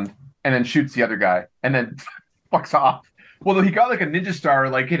 Bond, and then shoots the other guy, and then fucks off. Well, he got like a ninja star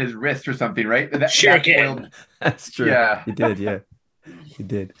like in his wrist or something, right? That's true. Yeah, he did. Yeah, he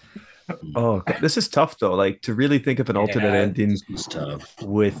did. Oh, God. This is tough though. Like to really think of an alternate ending. Is tough.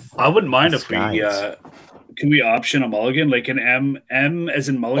 With I wouldn't mind disguise. if we can we option a mulligan like an M as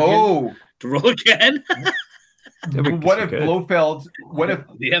in mulligan. Oh, to roll again. What if Blofeld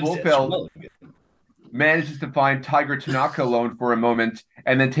manages to find Tiger Tanaka alone for a moment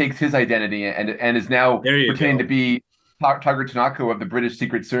and then takes his identity and is now pretending to be Tiger Tanaka of the British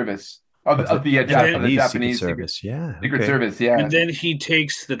Secret Service of the Japanese Service, Secret Service, yeah. And then he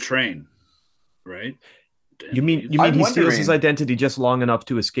takes the train, right? You mean he steals his identity just long enough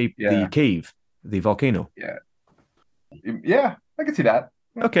to escape the cave, the volcano? Yeah, I can see that.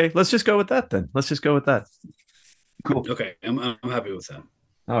 Okay, let's just go with that then. Let's just go with that. Cool. Okay, I'm happy with that.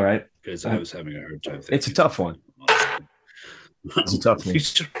 All right, because I was having a hard time. It's a tough one. It's a tough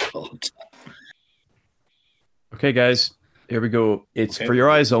one. Okay, guys, here we go. It's For Your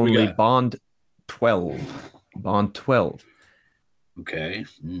Eyes Only, Bond 12. Bond 12. Okay.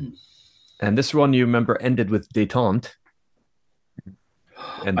 And this one, you remember, ended with détente.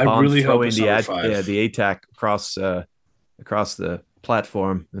 And I Bond really throwing hope the ATAC across the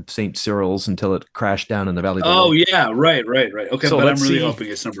platform at St. Cyril's until it crashed down in the valley. Oh, yeah, right. Okay, so but I'm really hoping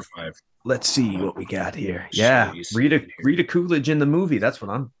it's number 5. Let's see what we got here. Yeah, Rita Coolidge in the movie. That's what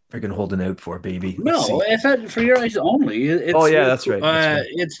I'm freaking holding out for, baby. No, I thought For Your Eyes Only. That's right.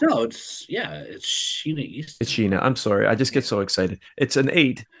 It's Sheena Easton. It's Sheena. I'm sorry. I just get so excited. It's an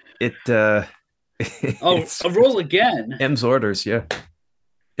 8. A roll again. M's orders, yeah.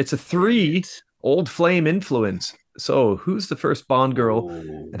 It's a 3. Old Flame influence. So, who's the first Bond girl,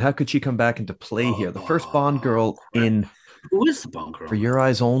 and how could she come back into play here? The first Bond girl in Who is the Bond girl? For Your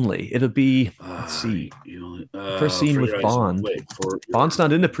Eyes Only. It'll be, let's see, first scene with Bond. Bond's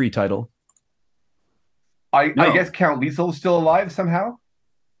not in the pre-title. I guess Count Liesl's still alive somehow?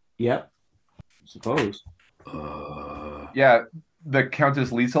 Yep. I suppose. Yeah, the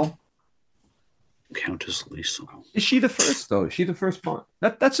Countess Liesel. Countess Liesel. Is she the first, though? Is she the first Bond?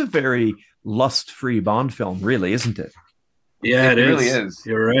 That's a very lust-free Bond film, really, isn't it? Yeah, it really is.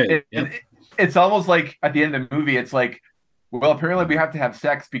 You're right. It's almost like at the end of the movie, it's like, well, apparently we have to have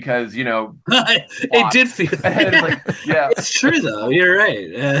sex because, it did feel it's like, yeah. It's true, though. You're right.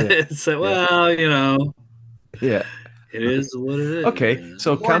 It's like, yeah. It is what it is. Okay,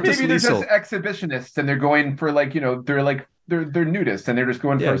 so Countess maybe they're Liesel. just exhibitionists and they're going for they're nudists and they're just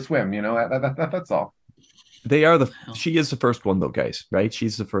going for a swim, that's all. She is the first one though, guys, right?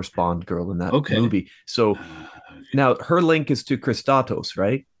 She's the first Bond girl in that movie. So now her link is to Christatos,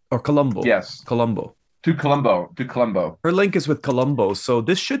 right? Or Columbo. Yes. Columbo. To Columbo. Her link is with Columbo. So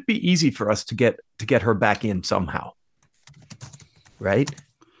this should be easy for us to get her back in somehow. Right?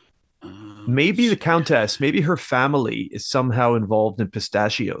 Maybe the Countess, maybe her family is somehow involved in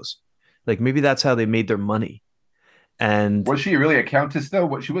pistachios. Like maybe that's how they made their money. And was she really a countess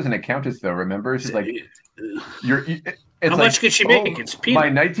though? She wasn't a countess though. Remember, she's like, how much could she make? It's peanut. My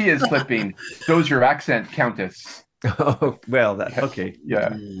nightie is slipping. Shows your accent, Countess. Oh well, okay.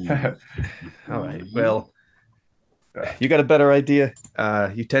 Yeah. All right. Well, You got a better idea?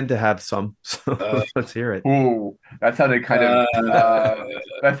 You tend to have some, so Uh, let's hear it. Ooh, that sounded kind of uh,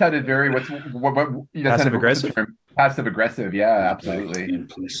 that sounded very what that Passive sounded what's the aggressive? term? Passive aggressive. Yeah, back absolutely. in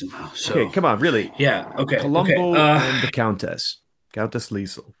place somehow. Okay, So come on, really. yeah, okay. Columbo and the Countess. Countess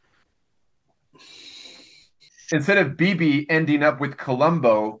Liesel. Instead of BB ending up with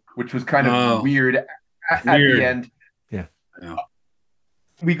Columbo, which was kind of oh, weird at the weird. end, Yeah. Yeah.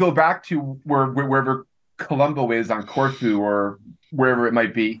 we go back to wherever Columbo is on Corfu or wherever it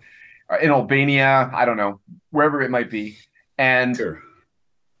might be, in Albania, I don't know, wherever it might be, and Sure.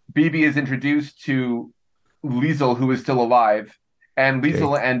 BB is introduced to Liesel, who is still alive, and Okay.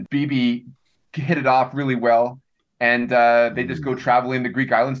 Liesel and BB hit it off really well, and they just go traveling the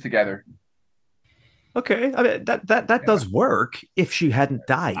Greek islands together. Okay, I mean that Yeah. does work if she hadn't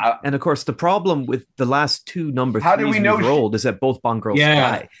died. Uh, And of course, the problem with the last two number how do we threes we've know she? rolled is that both Bond girls Yeah.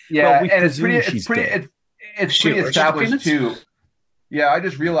 die. Well, Yeah, we and it's pretty. presume It's she's pretty. dead. It's She pretty allergic to established peanuts? too. Yeah, I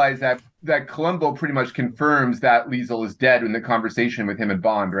just realized that Columbo pretty much confirms that Liesel is dead in the conversation with him and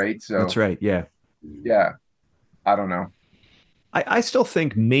Bond, right? That's So right. Yeah, yeah, I don't know. I still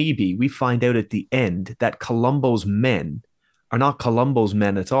think maybe we find out at the end that Columbo's men are not Columbo's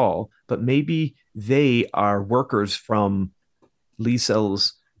men at all, but maybe they are workers from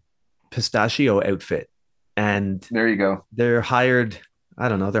Liesel's pistachio outfit, and There you go. they're hired. I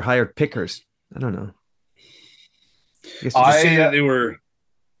don't know. They're hired pickers. I don't know. I guess Did you say I that they were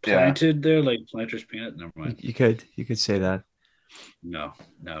yeah. planted there, like planter's peanut? Never mind. you could say that. No,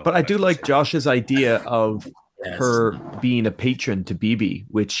 no, But I I'm not do gonna like say that. Josh's idea of Yes. her being a patron to BB,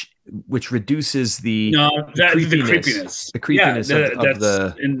 which reduces No, the that the creepiness, creepiness. the Yeah, creepiness of that's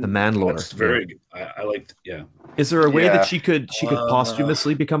the in. man lore. That's Yeah. very good. I like. Yeah. Is there a way that Yeah. she could Uh,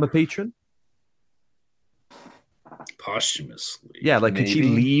 posthumously become a patron? Posthumously. Yeah, like could she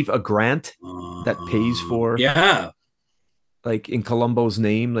Maybe. leave a grant that pays for Yeah. like in Columbo's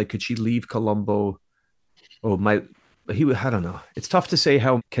name? Like could she leave Columbo? Oh my, I don't know. It's tough to say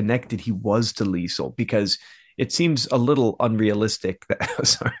how connected he was to Liesel because it seems a little unrealistic.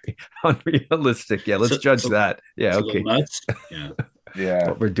 Sorry, unrealistic. Yeah, let's So, judge so that. Yeah, it's a little okay. nuts. Yeah. Yeah.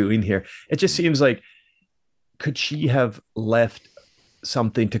 What we're doing here. It just seems like could she have left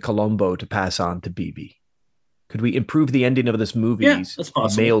something to Columbo to pass on to BB? Could we improve the ending of this Yeah, movie's that's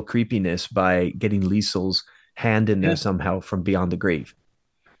possible. male creepiness by getting Liesel's hand in there Yeah. somehow from beyond the grave?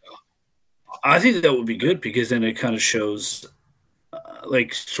 I think that would be good because then it kind of shows,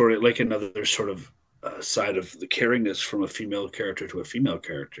 like, sort of like another sort of side of the caringness from a female character to a female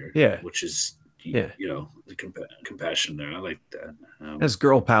character, Yeah, which is, yeah. the compassion there. I like that. As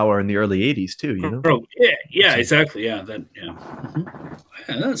girl power in the early 80s too, you know? Girl, yeah, yeah, So, exactly. Yeah, that, yeah.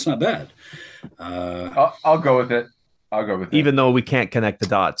 Yeah, that's not bad. Uh, I'll go with it. I'll go with it. even though we can't connect the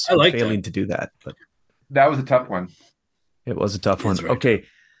dots, I we're like that. failing to do that. But That was a tough one. it was a tough one. It's very Okay,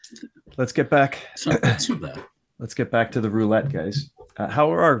 let's get back. it's not bad. Let's get back to the roulette, guys.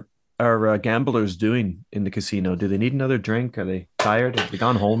 How are our gamblers doing in the casino? Do they need another drink? Are they tired? Have they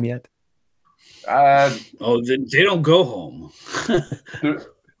gone home yet? Uh, Oh, they don't go home. there-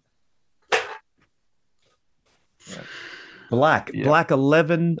 yeah. Black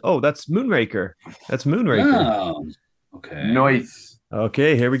 11. Oh, that's Moonraker. That's Moonraker. Oh, okay. Nice.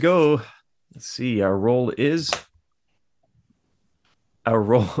 Okay, here we go. Let's see. Our roll is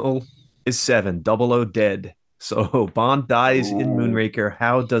 7. Double O dead. So Bond dies in Ooh. Moonraker.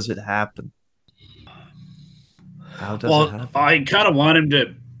 How does it happen? How does it Well, happen? I kind of want him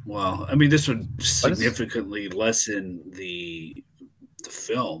to. Well, I mean, this would What is- significantly lessen the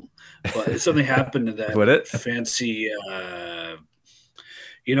film, but if something happened to that Would it? fancy.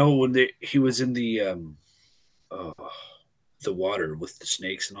 When he was in oh, the water with the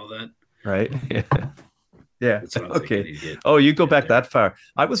snakes and all that. Right? Yeah. That's what I'm Okay. thinking he'd get. Oh, you go back that far.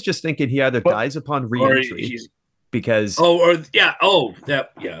 I was just thinking he either But- dies upon Or re-entry he's. because That works.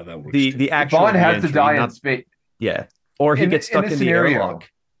 the too. actual Bond has to re-entry, die in not space. yeah, or he In- gets in stuck this in the scenario. airlock.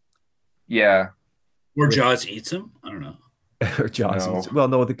 Yeah. Or Jaws eats him. I don't know. Or Jaws. No. Well,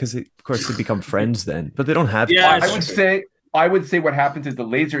 no, because of course they become friends then, but they don't have Yeah, kids. I would say what happens is the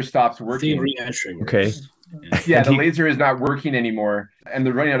laser stops The working. re-entry works. Okay. Yeah, And the he- laser is not working anymore, and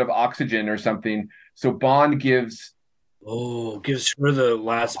they're running out of oxygen or something. So Bond gives. Oh, gives her the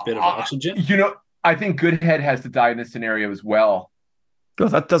last bit of oxygen. I think Goodhead has to die in this scenario as well. Well,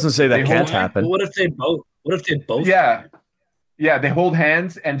 that doesn't say that They can't hold- happen. Well, what if they both? What if they both? Yeah. Yeah, they hold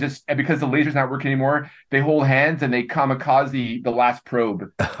hands and because the laser's not working anymore, they hold hands and they kamikaze the last probe.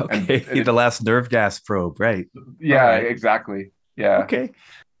 Okay, And- the last nerve gas probe, right? Yeah, All right. exactly. Yeah. Okay.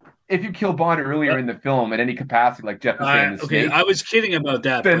 if you kill Bond earlier in the film in any capacity, like Jeff was saying, the okay, snake, I was kidding about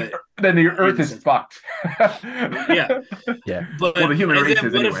that, then the Earth is fucked. Yeah, yeah. but Well, the human race then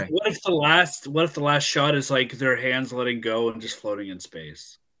is anyway. What if the last shot is like their hands letting go and just floating in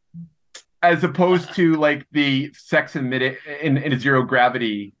space, as opposed to like the sex in a zero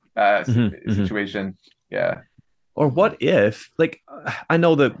gravity situation. Yeah. Or what if, like, I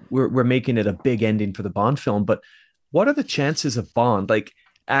know that we're making it a big ending for the Bond film, but what are the chances of Bond like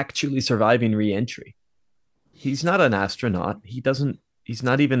actually surviving re-entry? He's not an astronaut. He's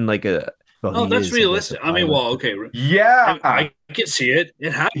not even like a, well, oh, he that's is, I guess, realistic. I mean, well, okay, yeah, I can see it.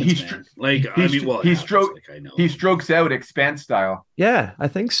 It happens, man. Like, I mean, well, he strokes out Expanse style. Yeah, I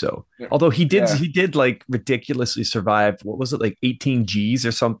think so. Yeah. Although he did like ridiculously survive. What was it, like 18 G's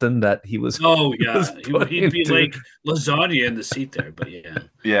or something that he was? Oh yeah, was he'd be like lasagna in the seat there. But yeah,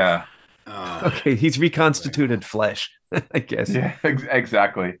 yeah. Okay, he's reconstituted flesh, I guess. Yeah,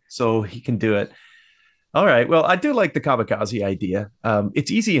 exactly. So he can do it. All right. Well, I do like the kamikaze idea.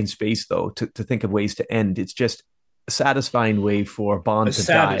 It's easy in space, though, to think of ways to end. It's just a satisfying way for Bond to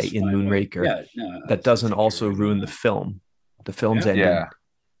die in Moonraker that doesn't also ruin the film. The film's ending. Yeah.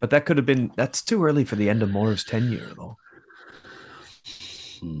 But that's too early for the end of Moore's tenure, though.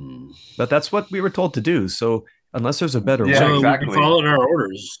 But that's what we were told to do. So unless there's a better way. So exactly. We followed our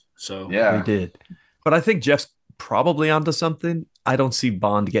orders. So yeah, we did. But I think Jeff's probably onto something. I don't see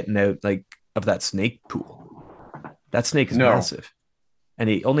Bond getting out like of that snake pool. That snake is massive. And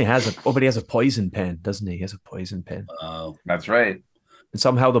he only has but he has a poison pen, doesn't he? He has a poison pen. Oh, that's right. And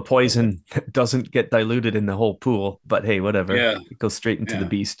somehow the poison doesn't get diluted in the whole pool, but hey, whatever. Yeah. It goes straight into the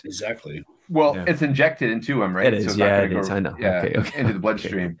beast. Exactly. Well, it's injected into him, right? It is, so it is. I know. Yeah, okay. Into the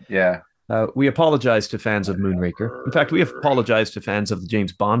bloodstream. Yeah. We apologize to fans of Moonraker. In fact, we have apologized to fans of the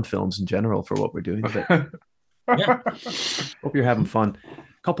James Bond films in general for what we're doing. But hope you're having fun.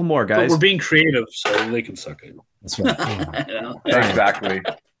 A couple more, guys. But we're being creative, so they can suck it. That's right. Yeah.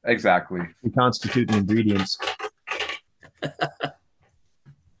 Exactly. Reconstituting ingredients.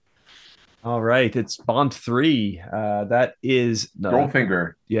 All right, it's Bond 3. That is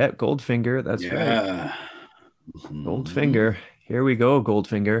Goldfinger. Yeah, Goldfinger. That's right. Goldfinger. Here we go,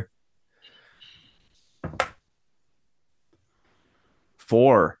 Goldfinger.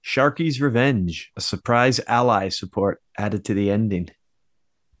 4, Sharky's Revenge, a surprise ally support added to the ending.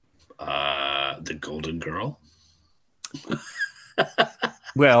 The Golden Girl.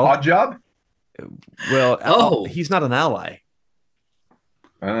 Well, Odd Job. Well, he's not an ally.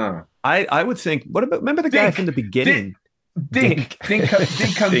 I would think. What about? Remember the guy from the beginning? Dink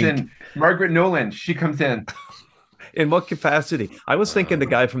comes in. Margaret Nolan. She comes in. In what capacity? I was thinking the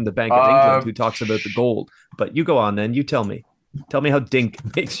guy from the Bank of England who talks about the gold. But you go on, then. You tell me. Tell me how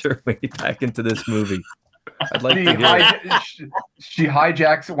Dink makes her way back into this movie. I'd like to hear. She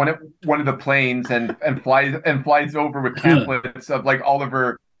hijacks one of the planes and flies over with pamphlets of like all of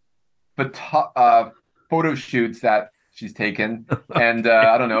her photo shoots that she's taken, and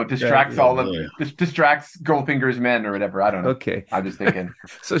I don't know, distracts distracts Goldfinger's men or whatever. I don't know. Okay, I'm just thinking.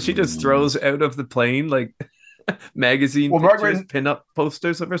 So she just throws out of the plane like magazine pictures, pin-up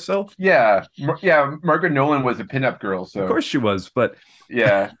posters of herself. Yeah. Margaret Nolan was a pin-up girl, so of course she was. But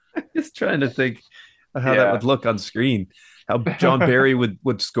yeah, just trying to think how that would look on screen. How John Barry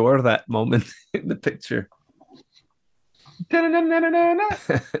would score that moment in the picture.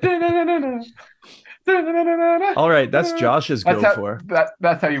 All right, that's Josh's go.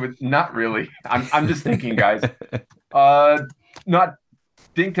 That's how you would. Not really. I'm just thinking, guys. Not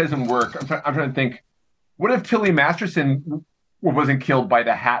Dink doesn't work. I'm trying to think. What if Tilly Masterson wasn't killed by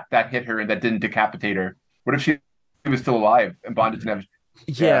the hat that hit her and that didn't decapitate her? What if she was still alive and Bond didn't have?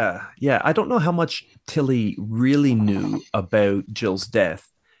 Yeah. I don't know how much Tilly really knew about Jill's death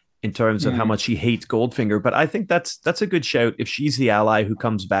in terms of how much she hates Goldfinger, but I think that's a good shout if she's the ally who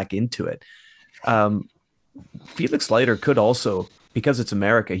comes back into it. Felix Leiter could also, because it's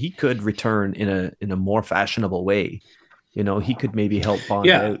America, he could return in a more fashionable way. You know, he could maybe help Bond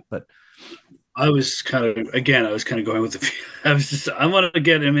out, but I was kind of going with the. I wanted to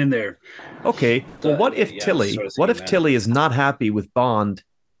get him in there. Okay. Well, what if Tilly? What if Tilly is not happy with Bond?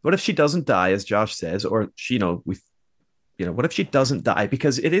 What if she doesn't die, as Josh says, or she, what if she doesn't die?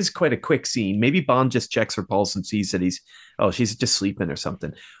 Because it is quite a quick scene. Maybe Bond just checks her pulse and sees that she's just sleeping or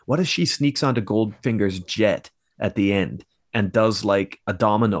something. What if she sneaks onto Goldfinger's jet at the end and does like a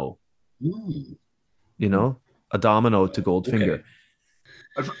domino? A domino to Goldfinger.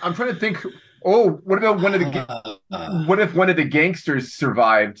 Okay. I'm trying to think. Oh, what about what if one of the gangsters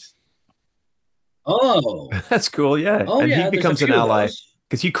survived? Oh, that's cool. Yeah, he becomes an ally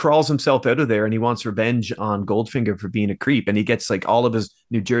because he crawls himself out of there and he wants revenge on Goldfinger for being a creep, and he gets like all of his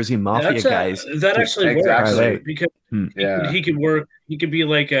New Jersey mafia guys that to actually works Exactly. because Yeah. he could work. He could be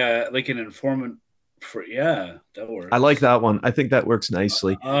like an informant for that works. I like that one. I think that works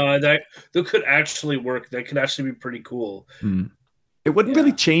nicely. That could actually work. That could actually be pretty cool. It wouldn't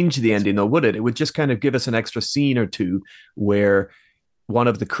really change the ending, though, would it? It would just kind of give us an extra scene or two where one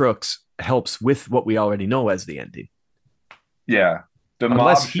of the crooks helps with what we already know as the ending. Yeah. The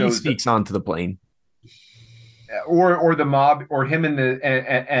Unless mob he shows speaks onto the plane. or the mob or him and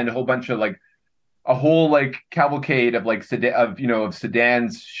a whole bunch of like a whole like cavalcade of like of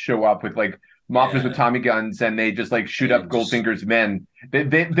sedans show up with like moppers with Tommy guns, and they just like shoot up Goldfinger's men.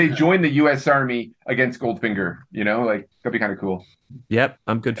 They join the U.S. Army against Goldfinger. Like that'd be kind of cool. Yep,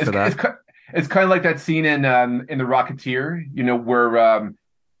 I'm good for that. It's kind of like that scene in The Rocketeer, where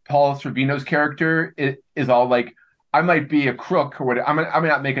Paul Sorvino's character is all like, I might be a crook or whatever. I might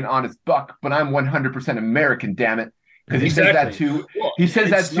not make an honest buck, but I'm 100% American, damn it. Because he says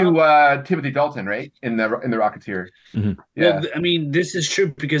that to Timothy Dalton, right? In the Rocketeer. Mm-hmm. Yeah. Well, I mean, this is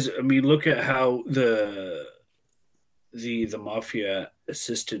true because look at how the mafia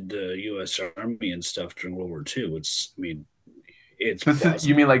assisted the U.S. Army and stuff during World War II.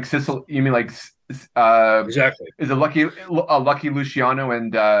 You mean like Sicily? You mean like exactly? Is it Lucky Luciano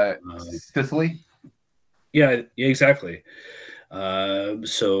and Sicily? Yeah, exactly.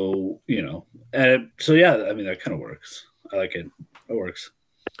 So yeah, I mean that kind of works. I like it. It works.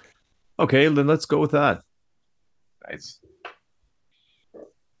 Okay, then let's go with that. Nice.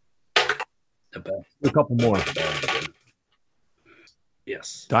 A couple more.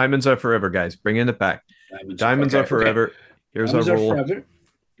 Yes. Diamonds are forever, guys. Bringing it back. Diamonds are forever. Okay. Here's our roll.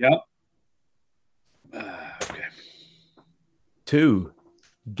 Yep. Okay. 2.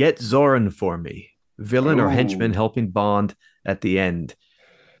 Get Zoran for me. Villain or henchman helping Bond at the end.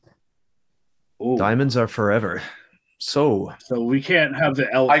 Ooh. Diamonds are forever. So we can't have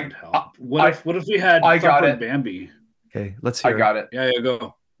the elephant help. What if we had Thumper and Bambi? Okay, let's hear. I got it. Yeah,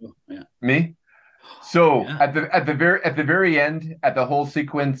 go. Yeah. Me? So at the very end, at the whole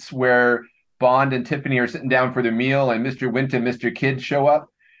sequence where Bond and Tiffany are sitting down for their meal and Mr. Wint and Mr. Kidd show up,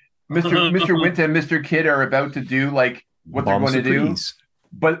 Mr. Wint and Mr. Kidd are about to do like what they're going to do.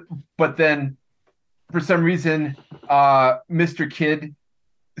 But then for some reason, Mr. Kidd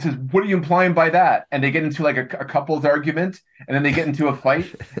says, "What are you implying by that?" And they get into like a couple's argument, and then they get into a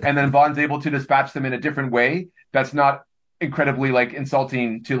fight, and then Bond's able to dispatch them in a different way that's not incredibly like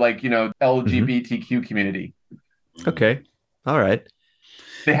insulting to like LGBTQ community. Okay, all right.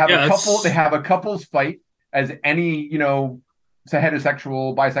 They have a couple. They have a couple's fight, as any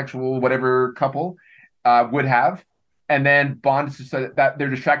heterosexual, bisexual, whatever couple would have. And then Bond, that they're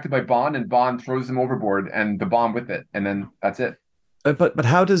distracted by Bond, and Bond throws them overboard, and the bomb with it, and then that's it. But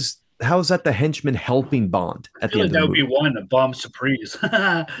how is that the henchman helping Bond at the end of the movie? That would be one, a bomb surprise.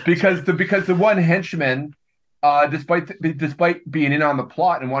 because the one henchman, despite being in on the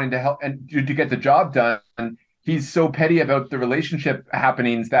plot and wanting to help and to get the job done, he's so petty about the relationship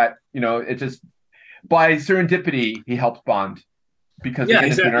happenings that it just by serendipity he helps Bond because they get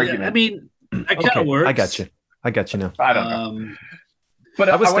into an argument. I mean, that kind of works. I got you now. I don't know. But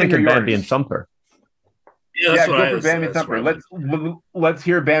I was thinking Bambi and Thumper. Yeah, go for Bambi and Thumper. Let's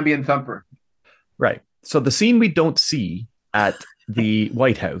hear Bambi and Thumper. Right. So the scene we don't see at the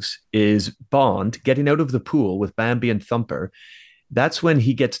White House is Bond getting out of the pool with Bambi and Thumper. That's when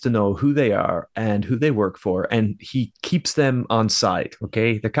he gets to know who they are and who they work for, and he keeps them on side.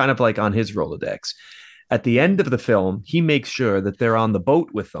 Okay, they're kind of like on his Rolodex. At the end of the film, he makes sure that they're on the boat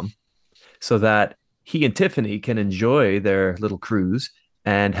with them, so that he and Tiffany can enjoy their little cruise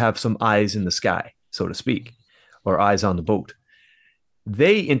and have some eyes in the sky, so to speak, or eyes on the boat.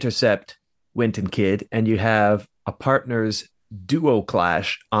 They intercept Wint and Kidd, and you have a partner's duo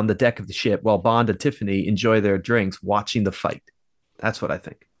clash on the deck of the ship while Bond and Tiffany enjoy their drinks watching the fight. That's what I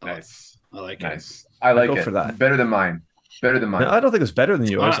think. Nice. I like it. Nice. I like it. For that. Better than mine. No, I don't think it's better than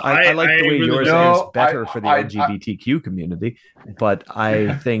yours. I like the way yours is better for the LGBTQ community, but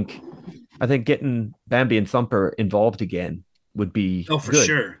I think getting Bambi and Thumper involved again would be for good.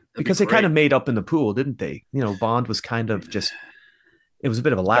 Sure. Because they kind of made up in the pool, didn't they? Bond was kind of just, it was a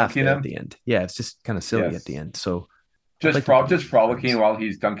bit of a laugh there at the end. Yeah, it's just kind of silly at the end. So just frolicking while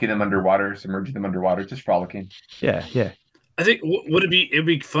he's dunking them underwater, submerging them underwater, just frolicking. Yeah. I think it'd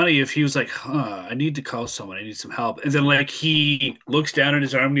be funny if he was like, I need to call someone, I need some help. And then like he looks down at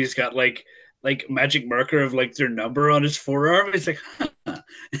his arm and he's got like magic marker of like their number on his forearm. He's like,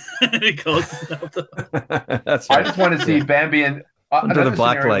 and he calls That's right. I just want to see Bambi and under the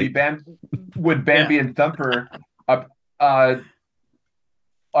black light. Would Bambi and Thumper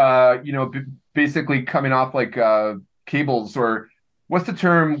basically coming off like cables, or what's the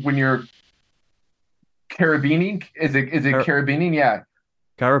term when you're carabining? Is it Car- carabining? Yeah.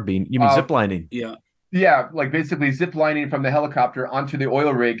 Carabine. You mean Uh, ziplining? Yeah. yeah, like basically zip lining from the helicopter onto the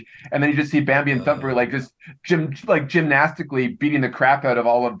oil rig, and then you just see Bambi and Thumper like just gymnastically beating the crap out of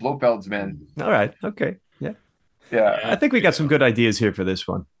all of Blofeld's men. All right. Okay. Yeah. Yeah, I Yeah. think we got some Yeah. good ideas here for this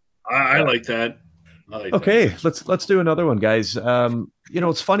one. I yeah. like that. I like that. Okay, let's do another one, guys.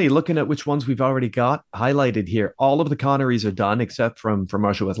 It's funny looking at which ones we've already got highlighted here. All of the Connerys are done except from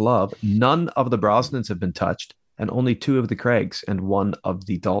Russia with Love. None of the Brosnans have been touched, and only two of the Craigs and one of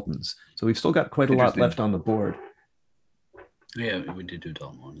the Daltons. So we've still got quite a lot Interesting. left on the board. Yeah, we did do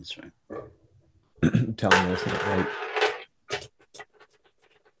Dalton one. That's right. I'm telling you, that's not right.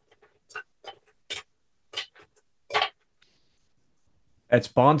 It's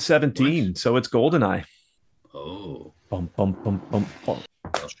Bond 17, What? so it's GoldenEye. Oh, Bum, bum, bum, bum, bum.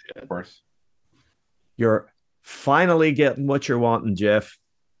 oh shit. Of course. You're finally getting what you're wanting, Jeff.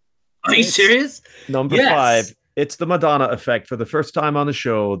 Are you It's serious? Number Yes. 5. It's the Madonna effect. For the first time on the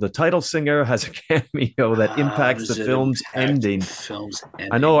show, the title singer has a cameo that impacts the Does it film's impact ending. the film's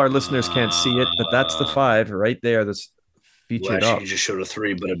ending? I know our listeners can't see it, but that's the 5 right there that's Well, featured actually, up. you just showed a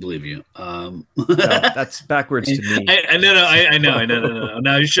 3, but I believe you. No, that's backwards to me. I know.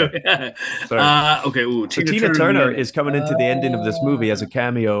 Now you show. Sorry. Okay. Ooh, So Tina Turner Turner is coming into the ending of this movie as a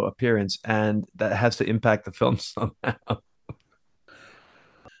cameo appearance, and that has to impact the film somehow.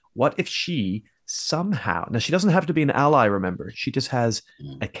 What if she somehow, now she doesn't have to be an ally, remember, she just has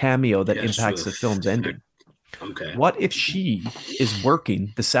a cameo that Yes, impacts the film's ending. Okay. What if she is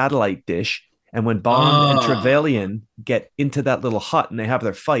working the satellite dish, and when Bond and Trevelyan get into that little hut and they have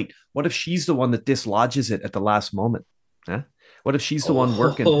their fight, what if she's the one that dislodges it at the last moment? Huh? What if she's the one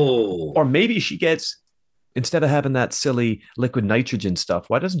working? Or maybe she gets, instead of having that silly liquid nitrogen stuff,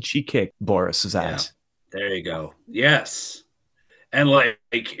 why doesn't she kick Boris's ass? There you go. Yes. And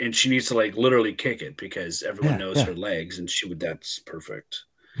and she needs to literally kick it because everyone knows her legs, and that's perfect.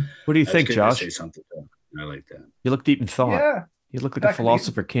 What do you think, Josh? Say something. I like that. You look deep in thought. Yeah, you look like a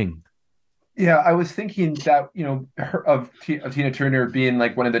philosopher king. Yeah, I was thinking that of Tina Turner being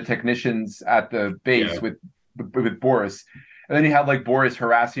like one of the technicians at the base with Boris, and then you have like Boris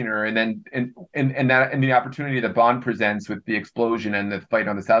harassing her, and then and the opportunity that Bond presents with the explosion and the fight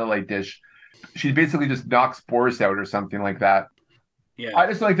on the satellite dish, she basically just knocks Boris out or something like that. Yeah, I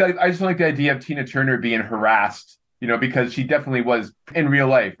just like that. I just like the idea of Tina Turner being harassed, because she definitely was in real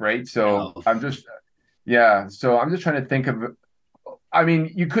life, right? So I'm just trying to think of. I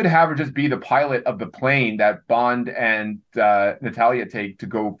mean, you could have her just be the pilot of the plane that Bond and Natalia take to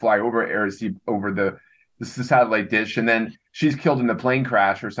go fly over the satellite dish, and then she's killed in the plane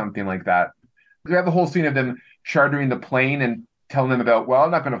crash or something like that. We have the whole scene of them chartering the plane and telling them about, well,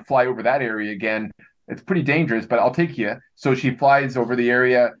 I'm not going to fly over that area again. It's pretty dangerous, but I'll take you. So she flies over the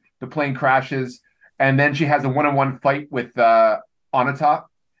area, the plane crashes, and then she has a one-on-one fight with Onatop,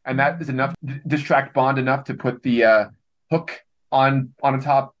 and that is enough to distract Bond enough to put the hook on a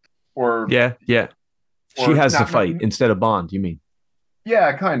top, or she has the fight instead of Bond, you mean?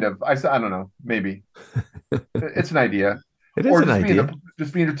 Yeah, kind of. I don't know, maybe it's an idea. It is an idea.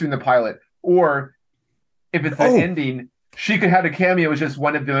 Just being between the pilot, or if it's the ending, she could have a cameo as just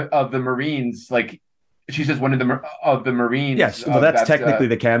one of the Marines, like she's just one of the Marines. Yes, well, that's technically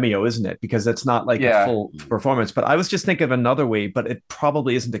the cameo, isn't it? Because it's not like a full performance. But I was just thinking of another way, but it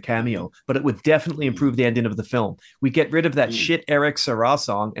probably isn't a cameo. But it would definitely improve the ending of the film. We get rid of that shit Eric Serra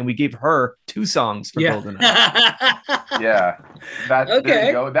song, and we give her 2 songs for GoldenEye. Yeah, there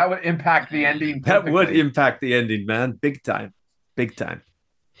you go. That would impact the ending perfectly. That would impact the ending, man. Big time.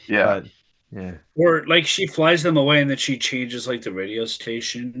 Yeah. But, yeah. Or she flies them away and then she changes the radio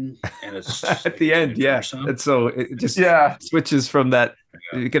station and it's at the end, and so it just switches from that.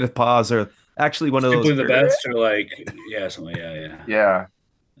 You get a pause, or actually one of those. Simply the best, or something. Yeah.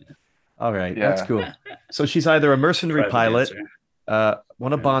 All right, that's cool. So she's either a mercenary pilot,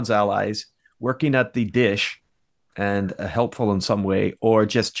 one of Bond's allies, working at the dish, and helpful in some way, or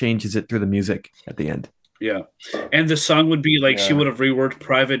just changes it through the music at the end. Yeah, and the song would be she would have reworked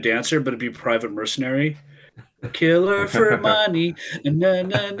Private Dancer, but it'd be Private Mercenary. Killer for money. Na,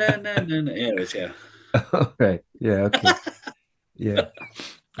 na, na, na, na, na. Anyways, yeah. Okay. Yeah, okay. Yeah.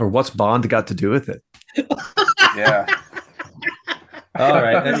 Or what's Bond got to do with it? Yeah. All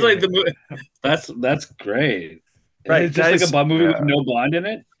right. It's that's great. Right, it's just guys, a Bond movie with no Bond in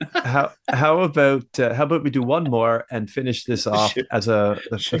it. how about we do one more and finish this off as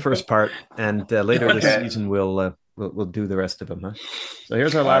the first part, and later this season we'll do the rest of them. Huh? So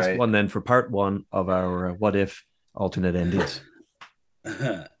here's our last one then for part 1 of our what if alternate endings.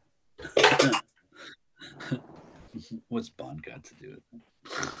 What's Bond got to do with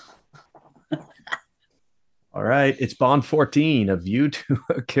it? All right, it's Bond 14, A View to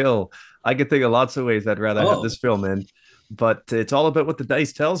a Kill. I could think of lots of ways I'd rather have this film in, but it's all about what the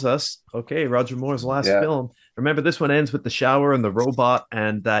dice tells us. Okay, Roger Moore's last film. Remember, this one ends with the shower and the robot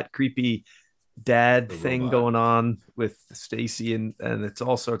and that creepy dad thing going on with Stacy, and it's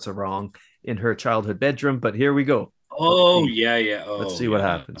all sorts of wrong in her childhood bedroom. But here we go. Oh, yeah. Let's see what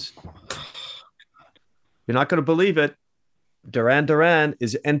happens. You're not going to believe it. Duran Duran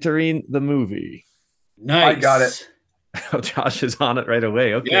is entering the movie. Nice. I got it. Oh, Josh is on it right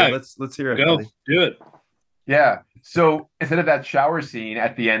away. Okay, Yeah, let's hear it. Go, buddy. do it. Yeah. So instead of that shower scene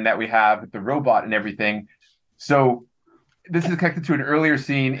at the end that we have with the robot and everything, so this is connected to an earlier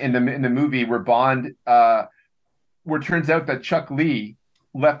scene in the movie where Bond, where it turns out that Chuck Lee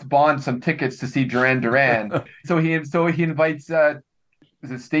left Bond some tickets to see Duran Duran. so he invites is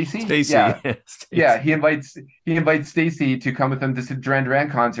it Stacy? Stacy. Yeah. Stacey. Yeah, he invites Stacy to come with him to the Duran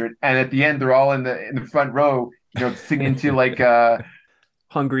Duran concert, and at the end they're all in the front row, singing to like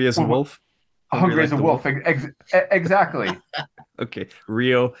Hungry as a Wolf. Hungry as a Wolf. Exactly. Okay,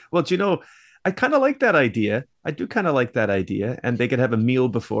 Rio. Well, I kind of like that idea. I do kind of like that idea, and they could have a meal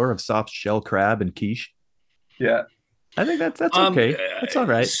before of soft shell crab and quiche. Yeah, I think that's okay. That's all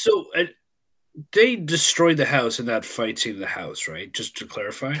right. So they destroyed the house in that fight scene in the house, right? Just to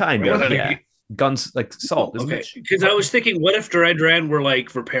clarify. Kind of, yeah. Guns like salt, isn't it? Because I was thinking, what if Duran Duran were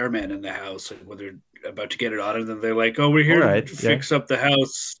like repairmen in the house, and when they're about to get it on, and then they're like, "Oh, we're here to fix up the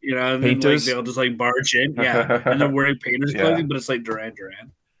house," and then like they'll just like barge in, and they're wearing painter's clothing, but it's like Duran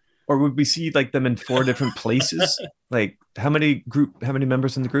Duran. Or would we see like them in 4 different places? Like how many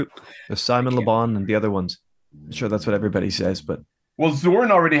members in the group? There's Simon Le Bon and the other ones. I'm sure that's what everybody says, but well,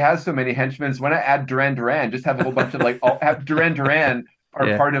 Zorn already has so many henchmen. So when I add Duran Duran, just have a whole bunch of have Duran Duran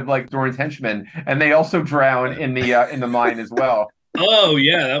are part of like Zorn's henchmen, and they also drown in the mine as well. Oh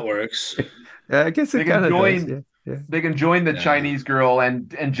yeah, that works. Yeah, I guess they can join. Yeah. They can join the Chinese girl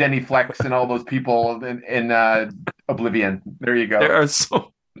and Jenny Flex and all those people in Oblivion. There you go. There are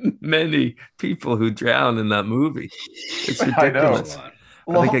so many people who drown in that movie. It's ridiculous.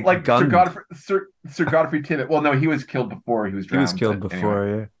 Well, like Sir Godfrey Tibbett. Well, no, he was killed before he was drowned. He was killed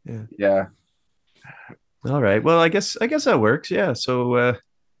before, anyway. Yeah. All right. Well, I guess that works. Yeah. So,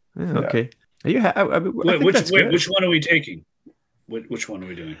 okay. Which one are we taking? Which one are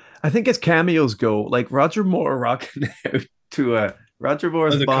we doing? I think as cameos go, like Roger Moore rocking out to Roger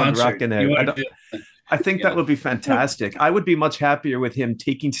Moore's Bond concert. Rocking out. I think that would be fantastic. I would be much happier with him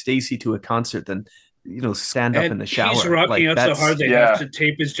taking Stacy to a concert than stand up in the shower. He's rocking out so hard they have to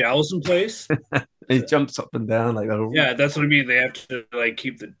tape his jowls in place. He jumps up and down like that. Yeah, that's what I mean. They have to like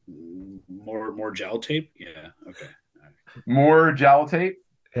keep the more jowl tape. Yeah. Okay. More jowl tape.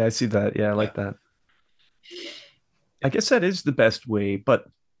 Yeah, I see that. Yeah, I like that. I guess that is the best way, but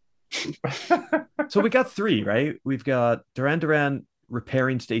so we got 3, right? We've got Duran Duran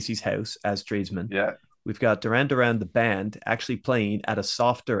repairing Stacy's house as tradesman. Yeah. We've got Duran Duran, the band, actually playing at a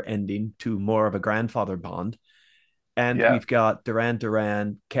softer ending to more of a grandfather Bond. And we've got Duran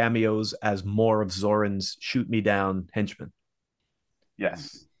Duran cameos as more of Zoran's shoot me down henchman.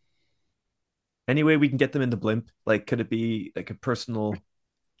 Yes. Any way we can get them in the blimp? Like, could it be like a personal,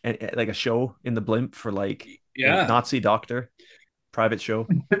 like a show in the blimp for like Nazi doctor, private show?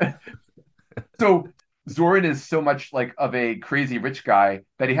 So Zoran is so much like of a crazy rich guy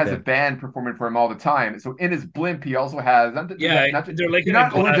that he has a band performing for him all the time. So in his blimp, he also has he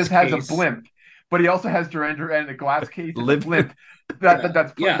not only just has a blimp, but he also has Duran Duran in a glass case and a blimp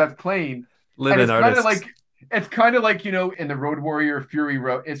that's playing. Living artist. It's kind of like in the Road Warrior Fury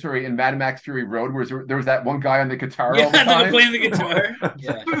Road, in Mad Max Fury Road, where there was that one guy on the guitar all the time. Playing the guitar.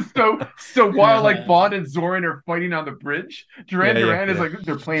 So while like Bond and Zoran are fighting on the bridge, Duran Duran is like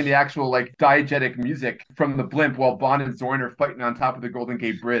they're playing the actual like diegetic music from the blimp while Bond and Zoran are fighting on top of the Golden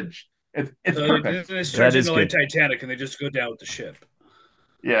Gate Bridge. It's perfect. It turns into like Titanic, and they just go down with the ship.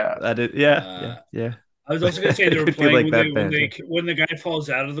 Yeah, that is. Yeah. I was also going to say they were playing when the guy falls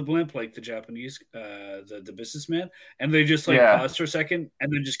out of the blimp, like the Japanese, the businessman, and they just pause for a second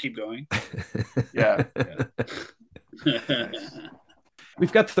and then just keep going. Yeah.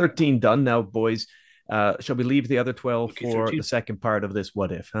 We've got 13 done now, boys. Shall we leave the other 12 for 13? The second part of this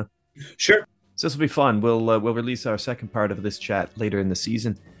what if, huh? Sure. So this will be fun. We'll release our second part of this chat later in the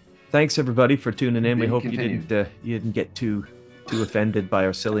season. Thanks everybody for tuning in. We hope you didn't get too offended by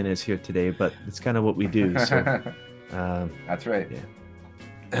our silliness here today, but it's kind of what we do. So that's right. Yeah.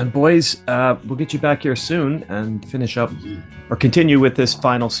 And boys, we'll get you back here soon and finish up or continue with this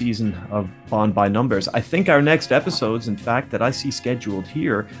final season of Bond by Numbers. I think our next episodes, in fact, that I see scheduled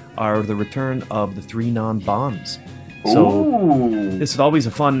here are the return of the 3 non-Bonds. So this is always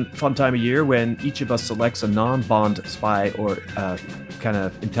a fun time of year when each of us selects a non-Bond spy or kind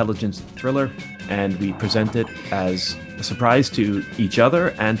of intelligence thriller, and we present it as a surprise to each other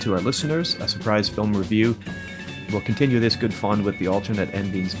and to our listeners, a surprise film review. We'll continue this good fun with the alternate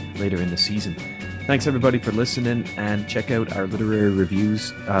endings later in the season. Thanks everybody for listening, and check out our literary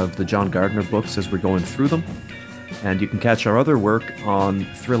reviews of the John Gardner books as we're going through them. And you can catch our other work on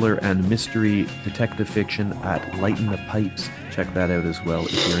thriller and mystery detective fiction at Lighten the Pipes. Check that out as well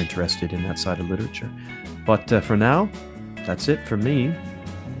if you're interested in that side of literature. But for now, that's it for me.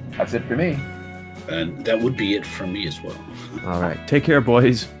 That's it for me. And that would be it for me as well. All right. Take care,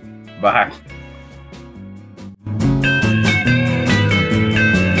 boys. Bye.